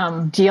 right?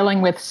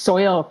 Dealing with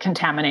soil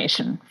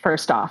contamination,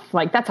 first off.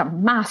 Like, that's a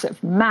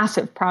massive,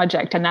 massive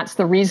project. And that's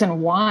the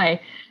reason why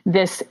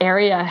this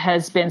area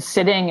has been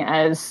sitting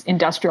as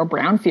industrial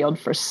brownfield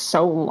for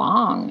so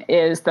long,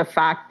 is the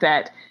fact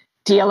that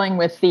dealing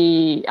with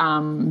the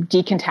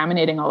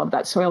decontaminating all of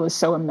that soil is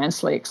so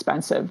immensely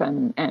expensive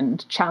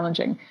and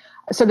challenging.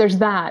 So there's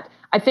that.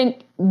 I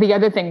think the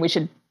other thing we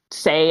should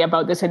say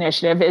about this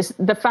initiative is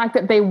the fact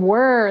that they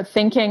were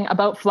thinking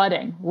about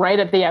flooding right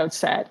at the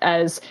outset,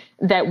 as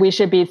that we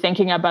should be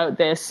thinking about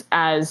this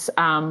as,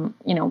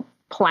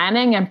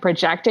 planning and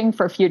projecting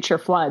for future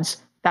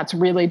floods. That's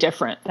really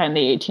different than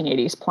the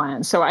 1880s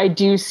plan. So I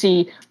do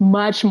see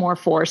much more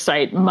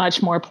foresight,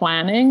 much more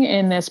planning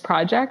in this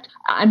project.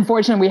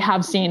 Unfortunately, we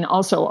have seen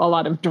also a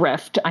lot of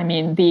drift. I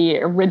mean, the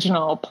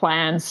original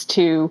plans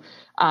to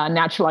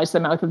naturalize the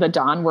mouth of the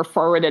Don were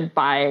forwarded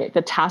by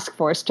the task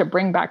force to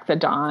bring back the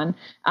Don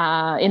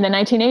in the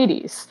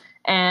 1980s.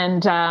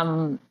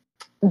 And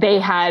they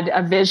had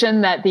a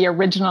vision that the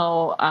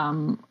original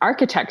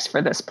architects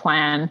for this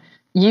plan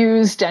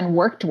used and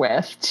worked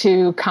with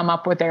to come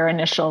up with their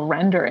initial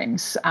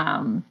renderings.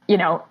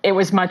 It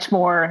was much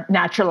more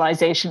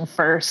naturalization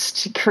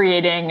first,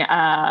 creating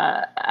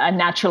a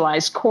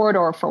naturalized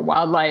corridor for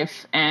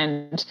wildlife.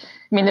 And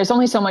I mean, there's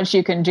only so much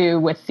you can do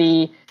with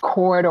the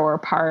corridor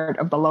part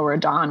of the Lower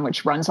Don,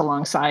 which runs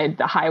alongside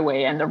the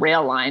highway and the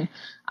rail line.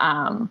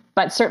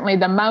 But certainly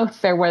the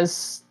mouth, there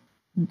was,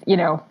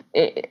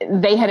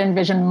 they had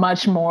envisioned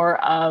much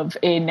more of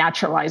a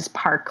naturalized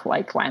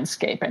park-like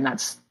landscape, and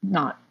that's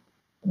not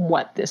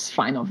what this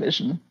final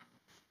vision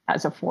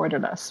has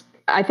afforded us.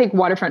 I think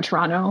Waterfront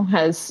Toronto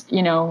has,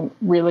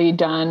 really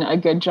done a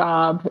good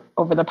job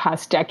over the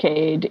past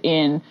decade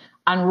in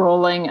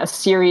unrolling a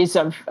series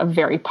of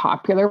very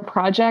popular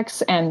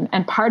projects. And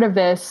part of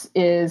this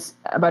is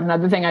about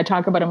another thing I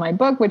talk about in my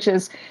book, which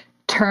is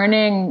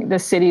turning the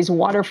city's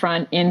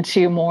waterfront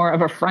into more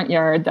of a front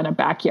yard than a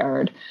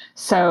backyard.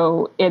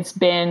 So it's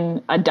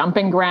been a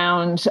dumping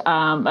ground,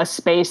 a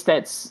space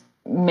that's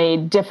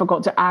made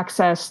difficult to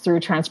access through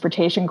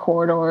transportation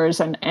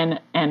corridors and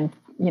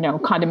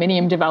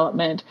condominium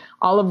development,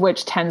 all of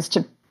which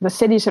the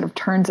city sort of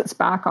turns its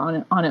back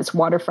on its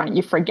waterfront.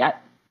 You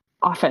forget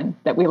often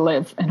that we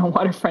live in a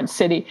waterfront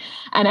city.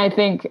 And I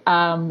think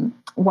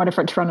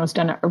Waterfront Toronto's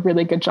done a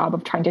really good job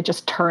of trying to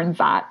just turn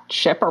that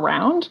ship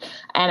around.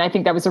 And I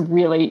think that was a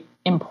really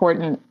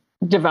important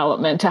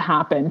development to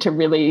happen, to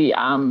really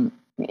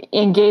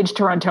engage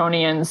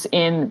Torontonians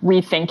in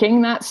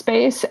rethinking that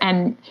space.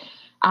 And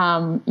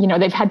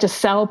they've had to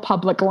sell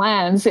public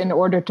lands in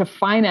order to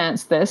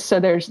finance this. So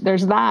there's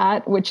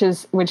that, which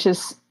is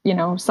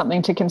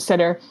something to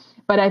consider.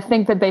 But I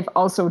think that they've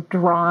also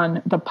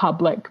drawn the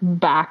public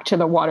back to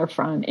the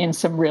waterfront in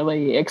some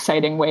really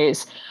exciting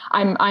ways.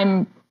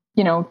 I'm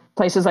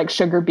places like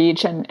Sugar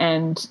Beach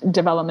and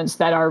developments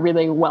that are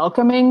really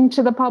welcoming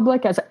to the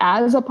public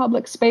as a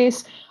public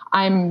space,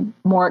 I'm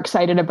more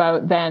excited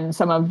about than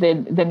some of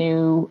the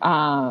new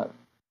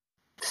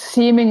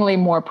seemingly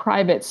more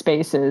private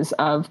spaces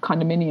of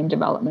condominium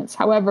developments.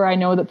 However, I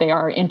know that they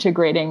are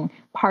integrating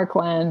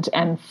parkland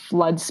and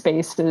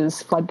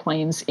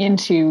floodplains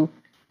into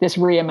this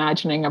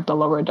reimagining of the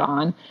Lower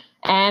Don.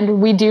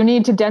 And we do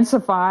need to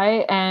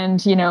densify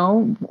and,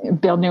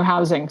 build new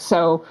housing.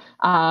 So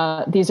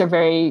these are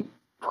very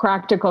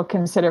practical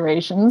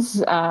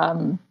considerations.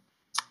 I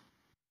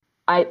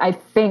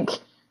think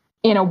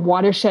in a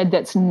watershed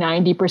that's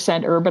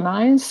 90%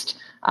 urbanized,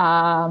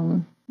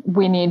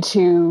 we need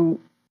to,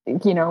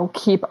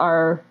 keep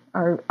our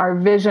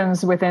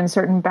visions within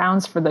certain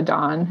bounds for the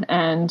Don.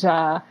 And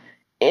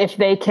if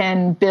they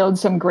can build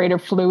some greater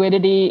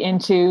fluidity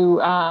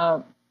into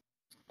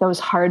those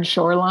hard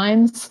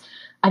shorelines,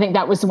 I think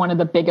that was one of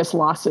the biggest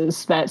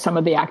losses that some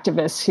of the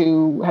activists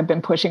who have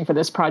been pushing for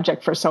this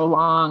project for so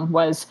long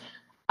was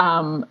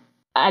an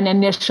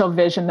initial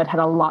vision that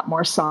had a lot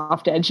more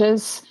soft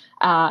edges.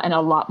 and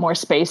a lot more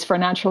space for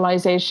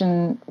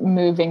naturalization,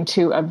 moving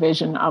to a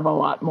vision of a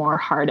lot more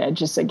hard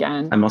edges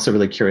again. I'm also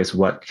really curious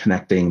what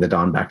connecting the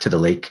Don back to the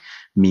lake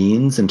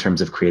means in terms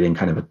of creating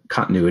kind of a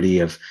continuity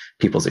of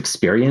people's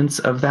experience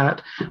of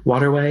that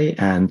waterway.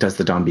 And does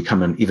the Don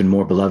become an even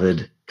more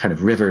beloved kind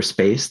of river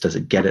space? Does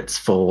it get its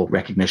full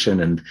recognition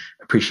and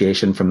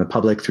appreciation from the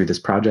public through this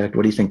project?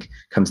 What do you think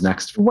comes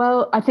next?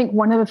 Well, I think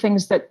one of the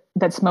things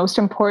that's most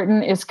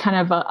important is kind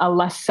of a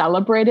less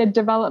celebrated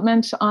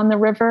development on the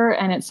river.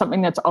 And it's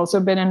something that's also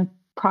been in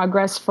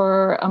progress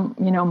for,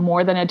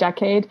 more than a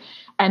decade.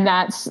 And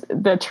that's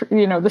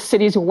the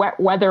city's wet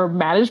weather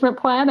management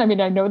plan. I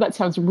mean, I know that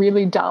sounds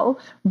really dull,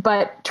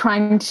 but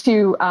trying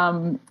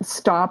to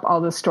stop all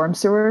the storm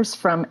sewers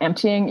from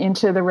emptying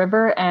into the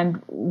river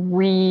and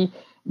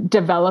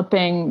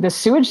redeveloping the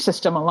sewage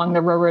system along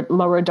the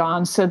lower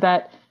Don, so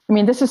that,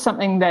 this is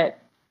something that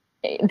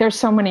there's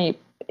so many,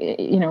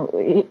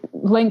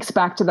 links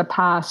back to the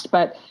past,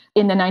 but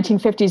in the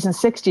 1950s and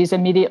 60s,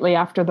 immediately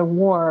after the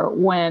war,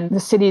 when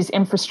the city's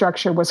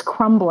infrastructure was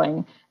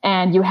crumbling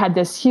and you had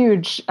this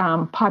huge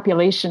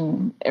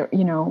population,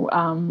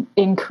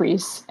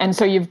 increase. And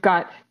so you've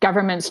got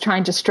governments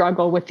trying to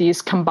struggle with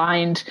these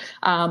combined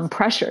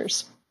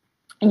pressures.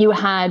 You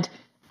had,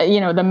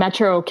 the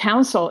Metro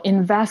Council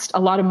invest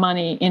a lot of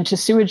money into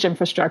sewage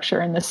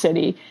infrastructure in the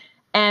city.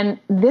 And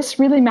this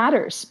really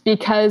matters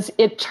because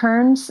it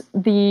turns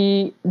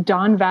the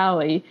Don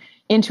Valley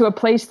into a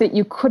place that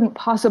you couldn't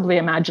possibly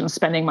imagine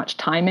spending much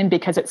time in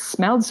because it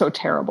smelled so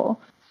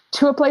terrible,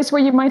 to a place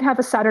where you might have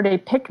a Saturday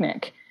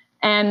picnic.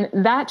 And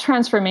that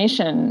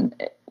transformation,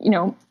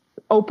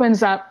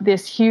 opens up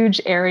this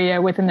huge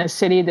area within the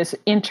city, this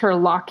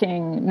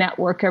interlocking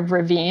network of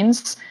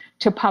ravines,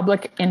 to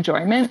public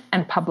enjoyment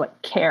and public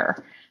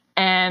care.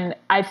 And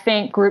I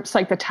think groups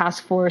like the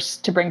Task Force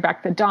to Bring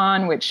Back the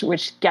Don, which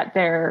get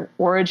their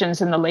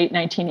origins in the late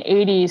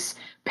 1980s,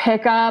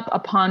 pick up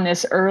upon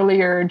this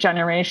earlier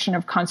generation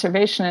of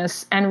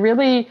conservationists and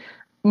really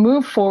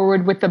move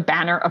forward with the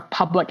banner of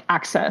public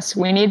access.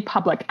 We need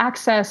public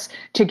access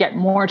to get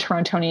more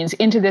Torontonians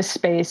into this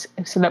space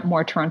so that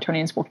more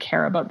Torontonians will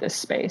care about this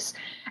space.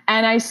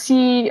 And I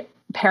see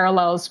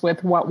parallels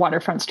with what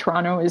Waterfronts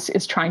Toronto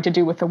is trying to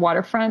do with the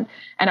waterfront,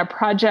 and a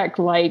project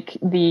like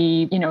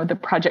the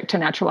project to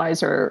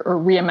naturalize or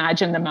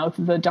reimagine the mouth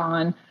of the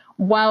Don.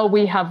 While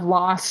we have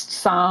lost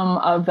some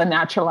of the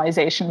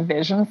naturalization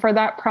vision for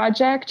that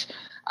project,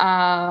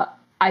 I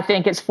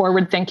think it's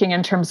forward thinking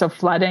in terms of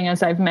flooding,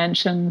 as I've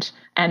mentioned,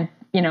 and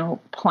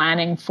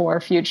planning for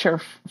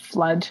future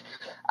flood.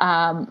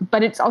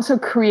 But it's also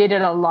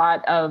created a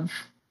lot of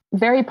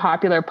very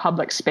popular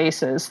public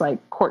spaces like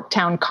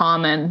Corktown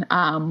Common,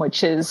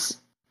 which is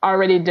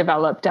already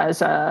developed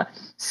as a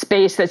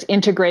space that's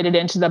integrated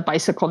into the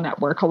bicycle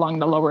network along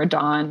the lower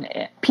Don.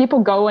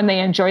 People go and they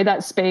enjoy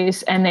that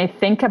space and they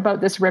think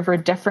about this river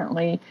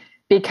differently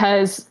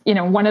because,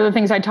 one of the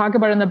things I talk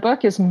about in the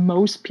book is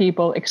most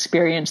people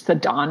experience the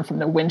Don from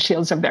the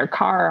windshields of their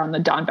car on the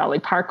Don Valley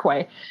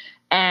Parkway.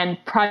 And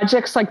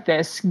projects like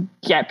this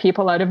get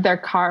people out of their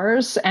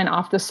cars and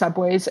off the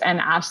subways and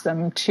ask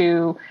them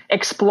to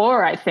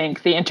explore, I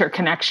think, the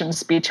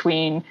interconnections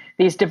between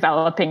these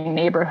developing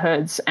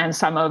neighborhoods and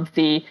some of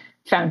the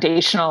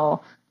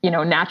foundational,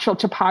 natural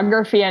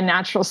topography and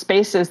natural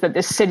spaces that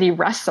this city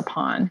rests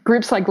upon.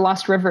 Groups like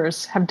Lost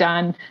Rivers have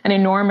done an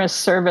enormous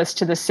service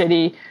to the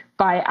city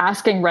by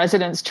asking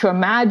residents to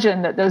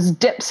imagine that those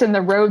dips in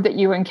the road that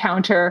you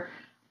encounter,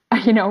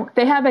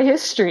 they have a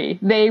history.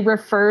 They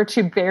refer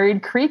to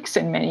buried creeks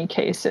in many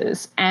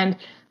cases. And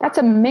that's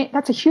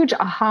a huge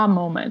aha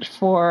moment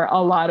for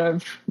a lot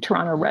of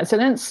Toronto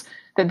residents,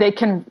 that they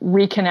can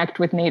reconnect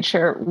with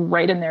nature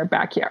right in their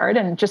backyard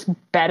and just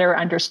better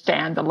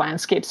understand the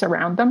landscapes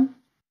around them.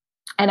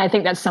 And I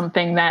think that's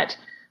something that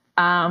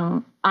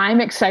I'm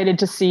excited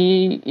to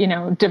see,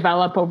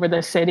 develop over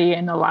the city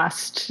in the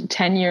last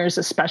 10 years,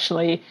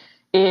 especially,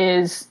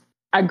 is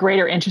a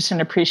greater interest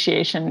and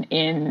appreciation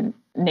in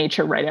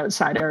nature right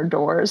outside our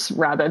doors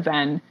rather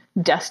than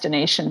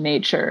destination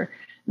nature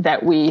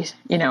that we,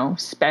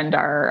 spend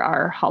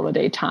our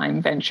holiday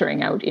time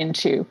venturing out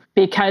into,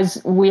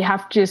 because we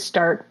have to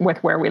start with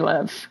where we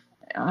live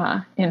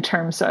in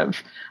terms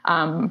of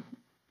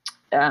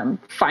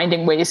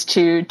finding ways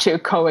to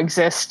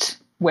coexist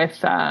with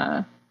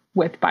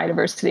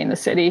biodiversity in the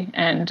city.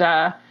 And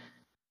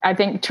I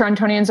think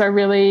Torontonians are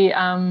really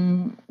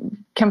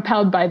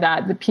compelled by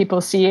that, the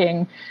people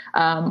seeing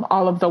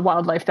all of the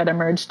wildlife that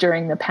emerged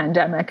during the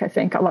pandemic. I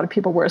think a lot of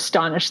people were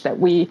astonished that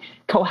we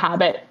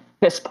cohabit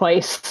this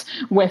place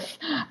with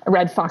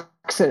red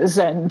foxes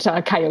and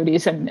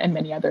coyotes and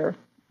many other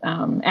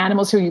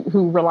animals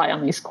who rely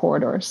on these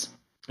corridors.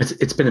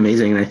 It's been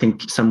amazing, and I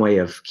think some way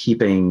of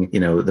keeping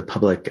the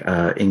public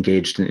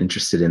engaged and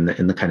interested in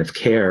the kind of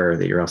care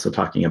that you're also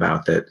talking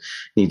about that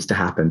needs to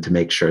happen to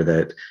make sure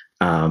that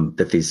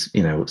that these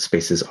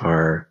spaces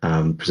are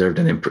preserved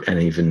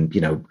and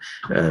even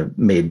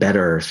made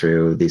better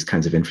through these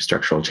kinds of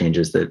infrastructural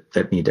changes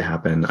that need to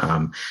happen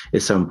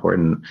is so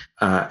important.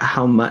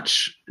 How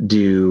much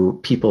do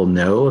people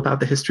know about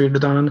the history of the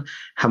Don?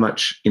 How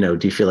much, do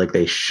you feel like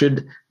they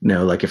should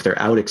know? Like if they're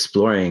out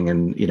exploring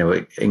and,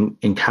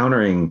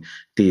 encountering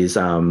these,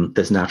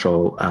 this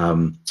natural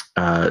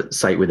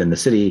site within the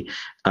city,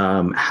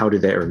 how do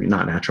they, or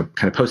not natural,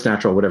 kind of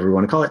post-natural, whatever we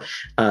want to call it,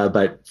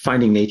 but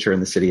finding nature in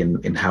the city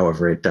and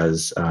however it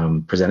does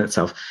present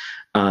itself.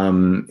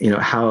 How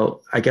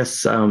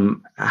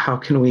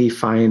can we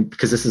find,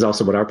 because this is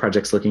also what our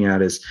project's looking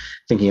at, is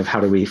thinking of how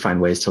do we find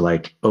ways to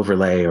like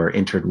overlay or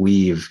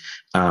interweave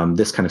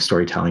this kind of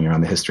storytelling around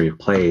the history of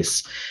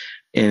place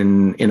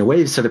in a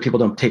way so that people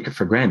don't take it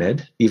for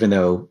granted, even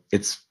though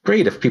it's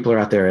great if people are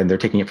out there and they're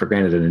taking it for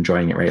granted and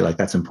enjoying it, right? Like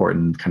that's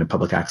important kind of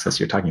public access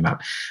you're talking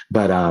about.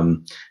 But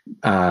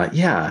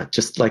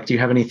just like, do you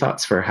have any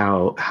thoughts for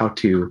how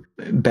to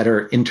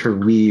better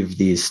interweave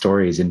these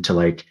stories into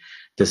like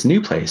this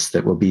new place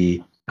that will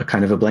be a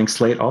kind of a blank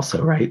slate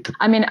also, right?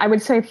 I mean, I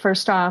would say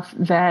first off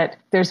that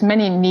there's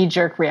many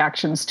knee-jerk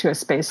reactions to a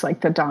space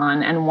like the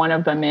Don. And one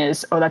of them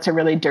is, oh, that's a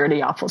really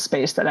dirty, awful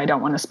space that I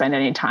don't want to spend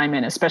any time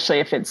in, especially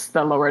if it's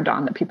the lower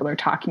Don that people are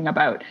talking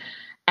about.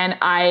 And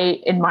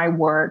in my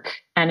work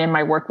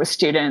with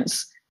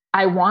students,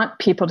 I want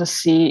people to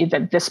see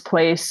that this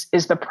place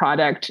is the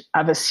product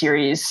of a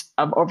series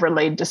of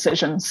overlaid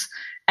decisions,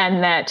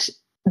 and that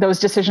those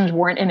decisions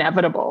weren't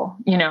inevitable.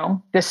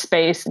 This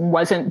space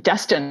wasn't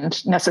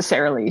destined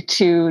necessarily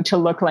to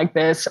look like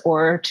this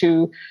or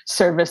to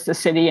service the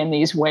city in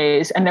these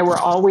ways. And there were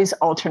always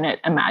alternate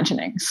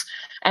imaginings.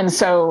 And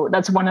so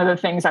that's one of the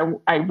things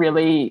I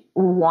really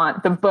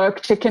want the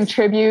book to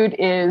contribute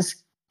is,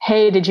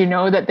 hey, did you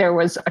know that there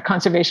was a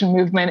conservation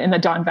movement in the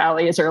Don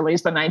Valley as early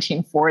as the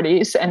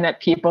 1940s, and that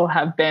people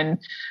have been,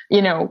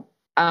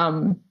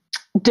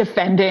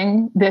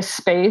 defending this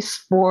space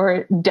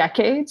for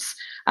decades,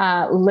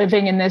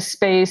 living in this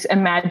space,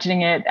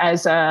 imagining it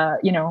as a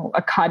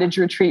cottage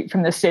retreat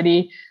from the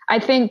city. I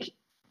think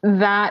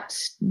that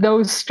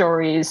those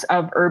stories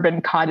of urban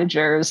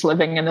cottagers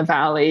living in the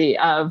valley,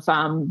 of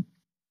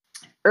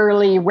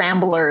early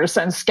ramblers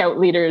and scout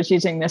leaders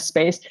using this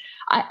space,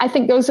 I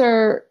think those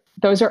are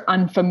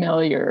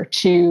unfamiliar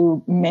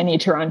to many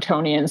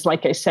Torontonians.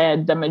 Like I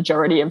said, the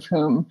majority of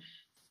whom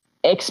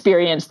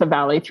experience the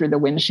valley through the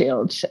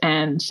windshield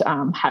and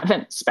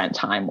haven't spent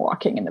time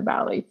walking in the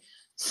valley.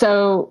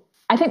 So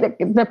I think that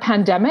the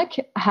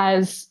pandemic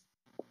has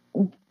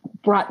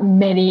brought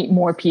many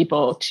more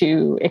people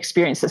to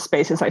experience the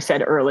space, as I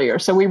said earlier.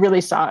 So we really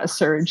saw a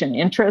surge in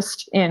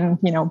interest in,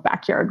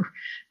 backyard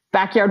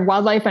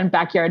wildlife and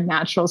backyard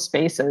natural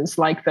spaces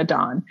like the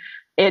Don.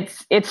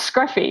 It's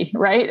scruffy,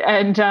 right?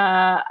 And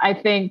I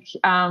think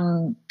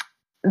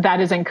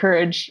that has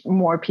encouraged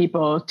more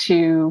people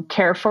to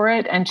care for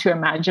it and to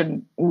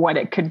imagine what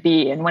it could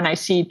be. And when I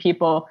see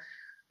people,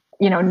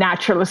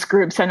 naturalist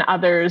groups and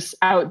others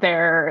out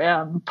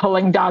there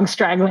pulling dog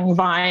straggling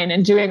vine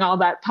and doing all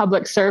that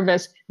public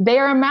service, they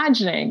are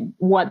imagining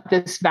what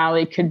this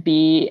valley could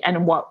be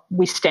and what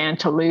we stand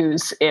to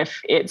lose if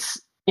its,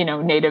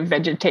 native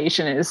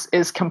vegetation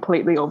is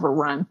completely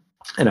overrun.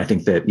 And I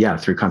think that,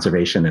 through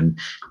conservation and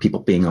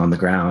people being on the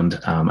ground,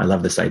 I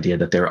love this idea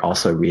that they're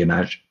also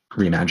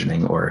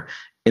reimagining or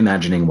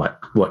imagining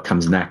what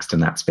comes next in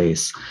that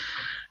space.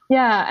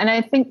 Yeah. And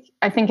I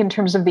think in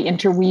terms of the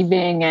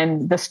interweaving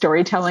and the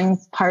storytelling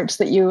parts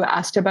that you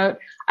asked about,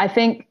 I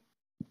think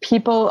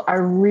people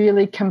are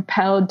really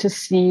compelled to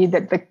see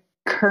that the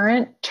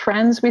current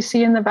trends we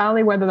see in the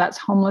valley, whether that's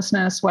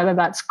homelessness, whether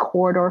that's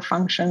corridor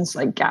functions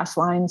like gas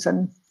lines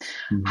and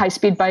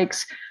high-speed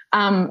bikes,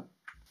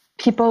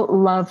 people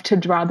love to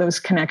draw those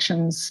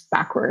connections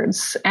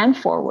backwards and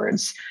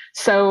forwards.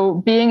 So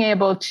being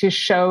able to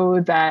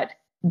show that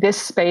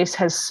this space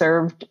has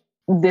served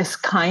this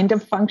kind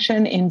of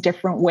function in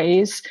different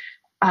ways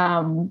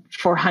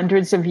for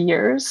hundreds of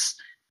years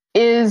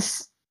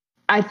is,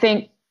 I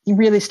think,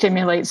 really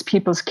stimulates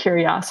people's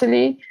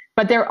curiosity.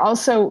 But they're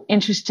also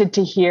interested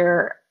to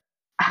hear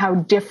how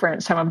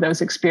different some of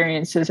those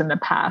experiences in the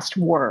past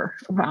were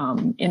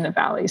in the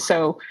valley.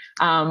 So,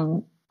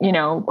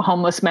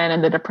 homeless men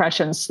in the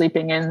Depression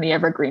sleeping in the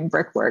evergreen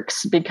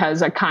brickworks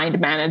because a kind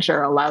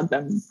manager allowed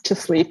them to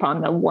sleep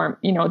on the warm,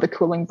 the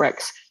cooling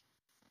bricks.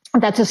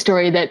 That's a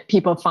story that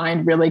people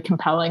find really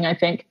compelling, I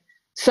think.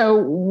 So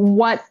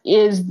what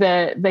is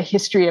the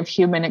history of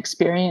human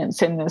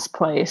experience in this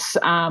place?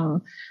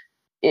 The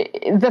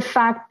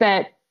fact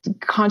that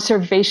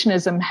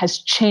conservationism has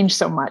changed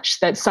so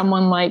much that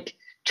someone like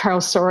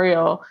Charles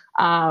Sorial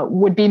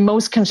would be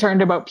most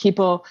concerned about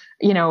people,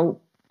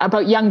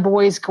 about young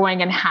boys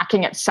going and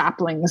hacking at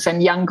saplings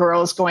and young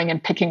girls going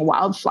and picking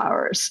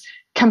wildflowers,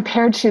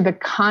 compared to the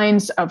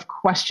kinds of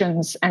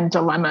questions and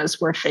dilemmas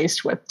we're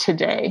faced with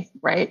today,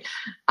 right?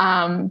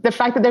 The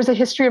fact that there's a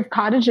history of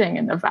cottaging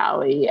in the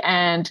valley,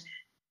 and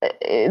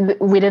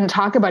we didn't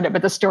talk about it,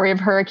 but the story of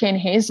Hurricane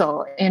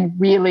Hazel in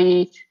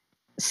really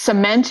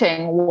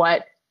cementing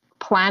what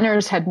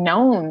planners had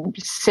known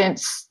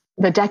since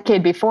the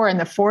decade before in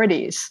the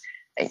 40s,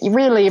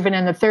 really even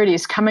in the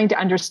 30s, coming to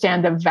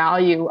understand the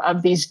value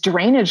of these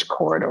drainage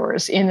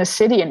corridors in the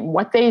city and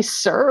what they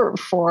serve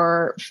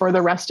for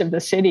the rest of the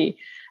city,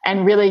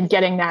 and really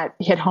getting that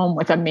hit home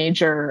with a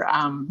major,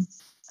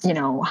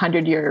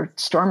 100-year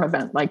storm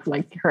event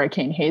like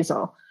Hurricane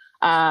Hazel.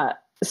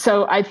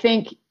 So I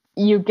think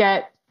you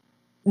get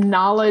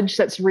knowledge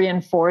that's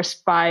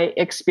reinforced by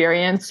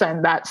experience,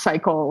 and that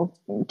cycle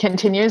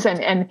continues,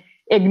 and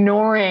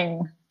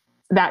ignoring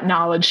that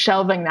knowledge,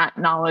 shelving that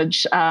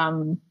knowledge,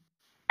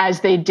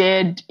 as they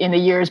did in the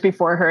years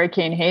before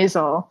Hurricane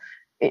Hazel,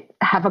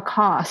 have a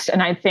cost.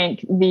 And I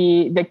think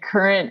the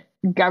current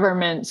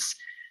government's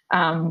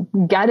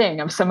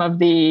gutting of some of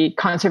the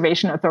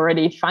conservation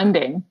authority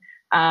funding,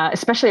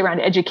 especially around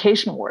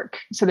education work.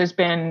 So there's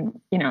been,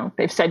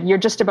 they've said, you're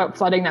just about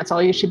flooding, that's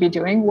all you should be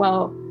doing.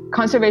 Well,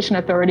 conservation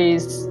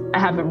authorities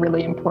have a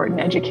really important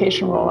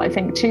education role, I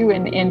think, too,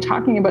 in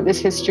talking about this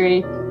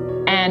history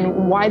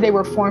and why they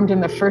were formed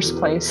in the first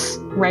place,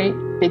 right?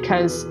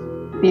 Because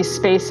these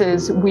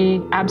spaces,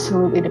 we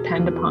absolutely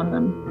depend upon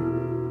them.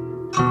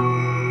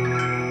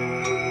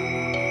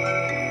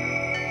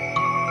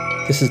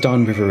 This is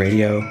Don River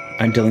Radio.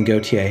 I'm Dylan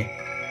Gauthier.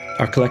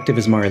 Our collective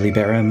is Mara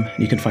Liberum.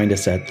 You can find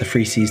us at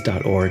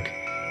thefreeseas.org.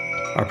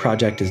 Our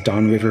project is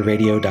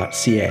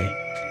donriverradio.ca.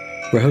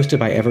 We're hosted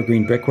by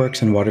Evergreen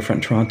Brickworks in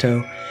Waterfront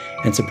Toronto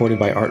and supported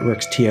by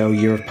Artworks TO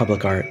Year of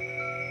Public Art.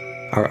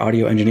 Our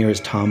audio engineer is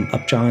Tom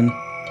Upjohn.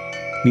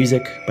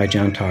 Music by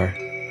Jantar.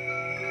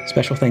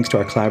 Special thanks to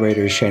our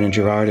collaborators Shannon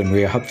Gerard and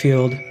Maria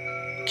Hupfield,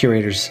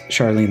 curators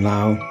Charlene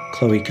Lau,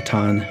 Chloe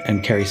Catan,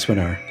 and Carrie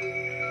Swinar.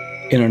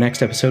 In our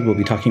next episode, we'll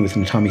be talking with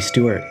Natami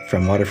Stewart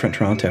from Waterfront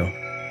Toronto.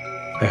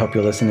 I hope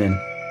you'll listen in.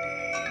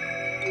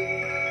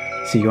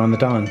 See you on the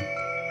Dawn.